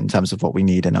fit in terms of what we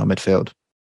need in our midfield.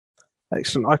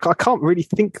 Excellent. I can't really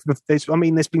think of this. I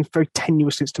mean, there's been very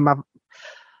tenuous since to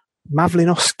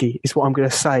Mavlinovsky is what I'm going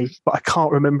to say, but I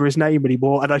can't remember his name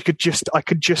anymore, and I could just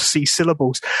see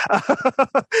syllables. I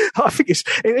think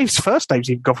his first name's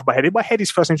even gone from my head. In my head,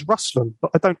 his first name's Ruslan,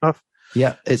 but I don't know.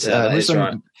 Yeah, it's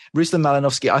Ruslan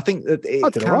Malinovsky. I think that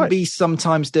it can be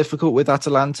sometimes difficult with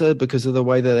Atalanta because of the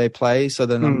way that they play. So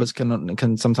the numbers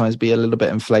can sometimes be a little bit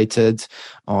inflated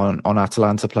on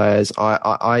Atalanta players.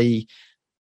 I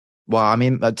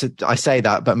say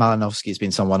that, but Malinovsky has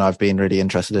been someone I've been really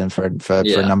interested in for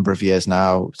a number of years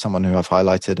now. Someone who I've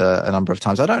highlighted a number of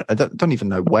times. I don't even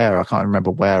know where. I can't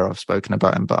remember where I've spoken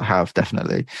about him, but I have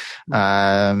definitely.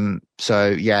 So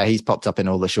yeah, he's popped up in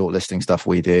all the shortlisting stuff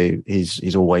we do.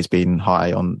 He's always been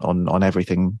high on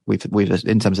everything we've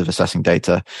in terms of assessing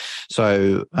data.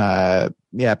 So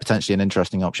potentially an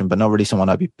interesting option, but not really someone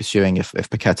I'd be pursuing if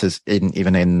Paqueta's in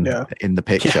the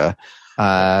picture.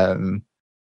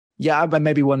 Yeah. But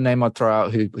maybe one name I'd throw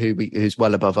out who's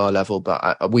well above our level,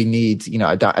 but we need,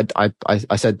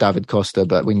 I said David Costa,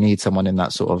 but we need someone in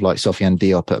that sort of like Sofiane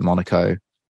Diop at Monaco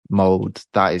mold.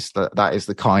 That is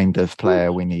the kind of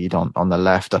player we need on the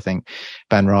left. I think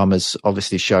Benrahma's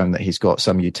obviously shown that he's got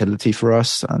some utility for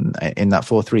us and in that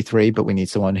 4-3-3, but we need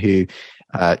someone who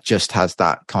just has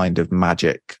that kind of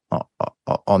magic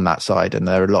on that side. And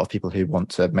there are a lot of people who want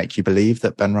to make you believe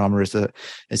that Benrahma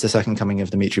is the second coming of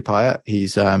Dimitri Payet.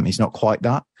 He's not quite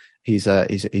that. He's a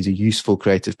useful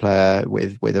creative player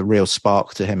with a real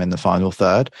spark to him in the final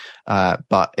third.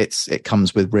 But it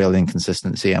comes with real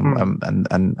inconsistency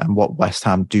and what West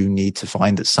Ham do need to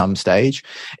find at some stage.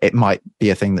 It might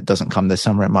be a thing that doesn't come this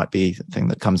summer. It might be a thing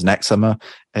that comes next summer.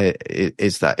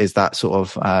 Is that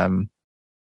sort of,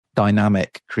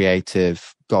 dynamic,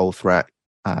 creative goal threat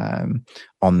on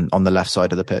the left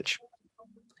side of the pitch.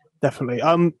 Definitely.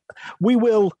 We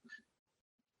will,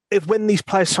 if these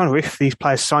players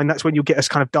sign, that's when you'll get us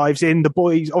kind of dives in. The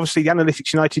boys, obviously, the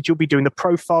Analytics United, you'll be doing the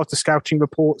profiles, the scouting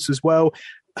reports as well.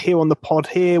 Here on the pod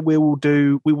here, we will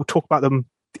talk about them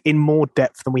in more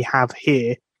depth than we have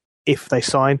here if they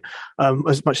sign.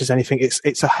 As much as anything,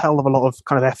 it's a hell of a lot of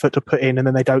kind of effort to put in and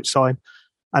then they don't sign.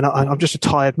 And I'm just a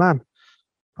tired man.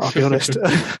 I'll be honest.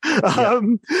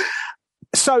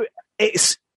 So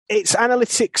it's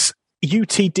Analytics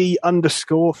UTD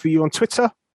 _ for you on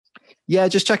Twitter. Yeah,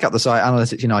 just check out the site,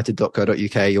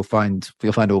 analyticsunited.co.uk. You'll find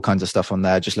all kinds of stuff on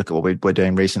there. Just look at what we're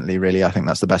doing recently, really. I think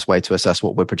that's the best way to assess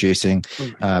what we're producing.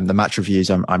 The match reviews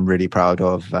I'm really proud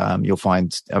of. You'll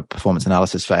find a performance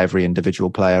analysis for every individual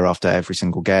player after every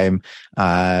single game.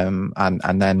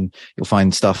 And then you'll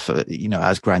find stuff,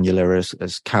 as granular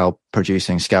as Cal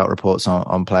producing scout reports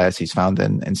on players he's found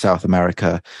in South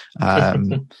America.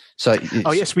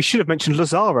 Yes, we should have mentioned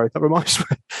Lazaro. That reminds me.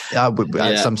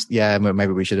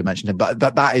 Maybe we should have mentioned him. But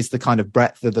that is the kind of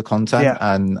breadth of the content,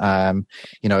 and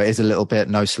it is a little bit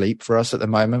no sleep for us at the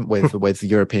moment with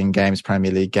European games,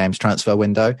 Premier League games, transfer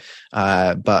window.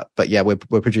 But yeah, we're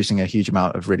producing a huge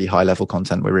amount of really high level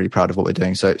content. We're really proud of what we're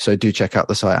doing. So do check out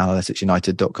the site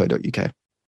analyticsunited.co.uk.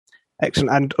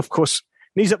 Excellent. And of course,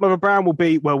 Knees Up Mother Brown will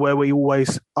be where we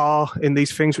always are in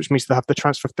these things, which means they'll have the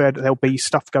transfer thread. There'll be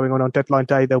stuff going on deadline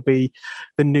day. There'll be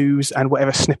the news and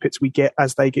whatever snippets we get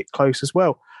as they get close as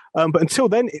well. But until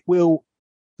then, it will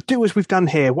do as we've done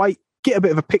here. Wait, get a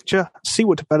bit of a picture, see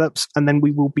what develops, and then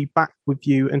we will be back with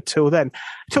you until then.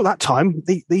 Until that time,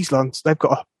 these ones, they've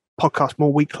got a podcast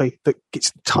more weekly that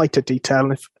gets tighter detail.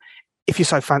 And if you're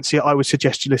so fancy, I would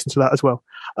suggest you listen to that as well.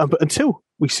 But until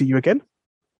we see you again,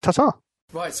 ta-ta.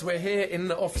 Right, so we're here in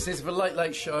the offices of a Late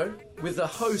Late Show with the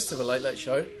host of a Late Late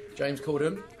Show, James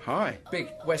Corden. Hi. Big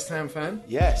West Ham fan.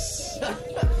 Yes.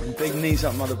 I'm big Knees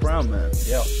Up Mother Brown man.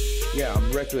 Yeah. Yeah,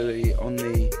 I'm regularly on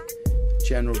the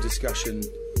general discussion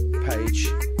page.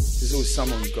 There's always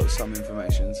someone who's got some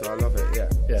information, so I love it. Yeah.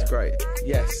 It's great.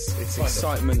 Yes, it's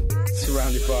excitement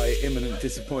surrounded by imminent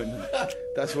disappointment.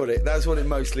 That's what it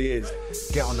mostly is.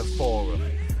 Get on the forum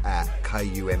at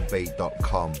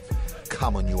kumb.com.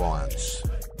 Come on, you irons.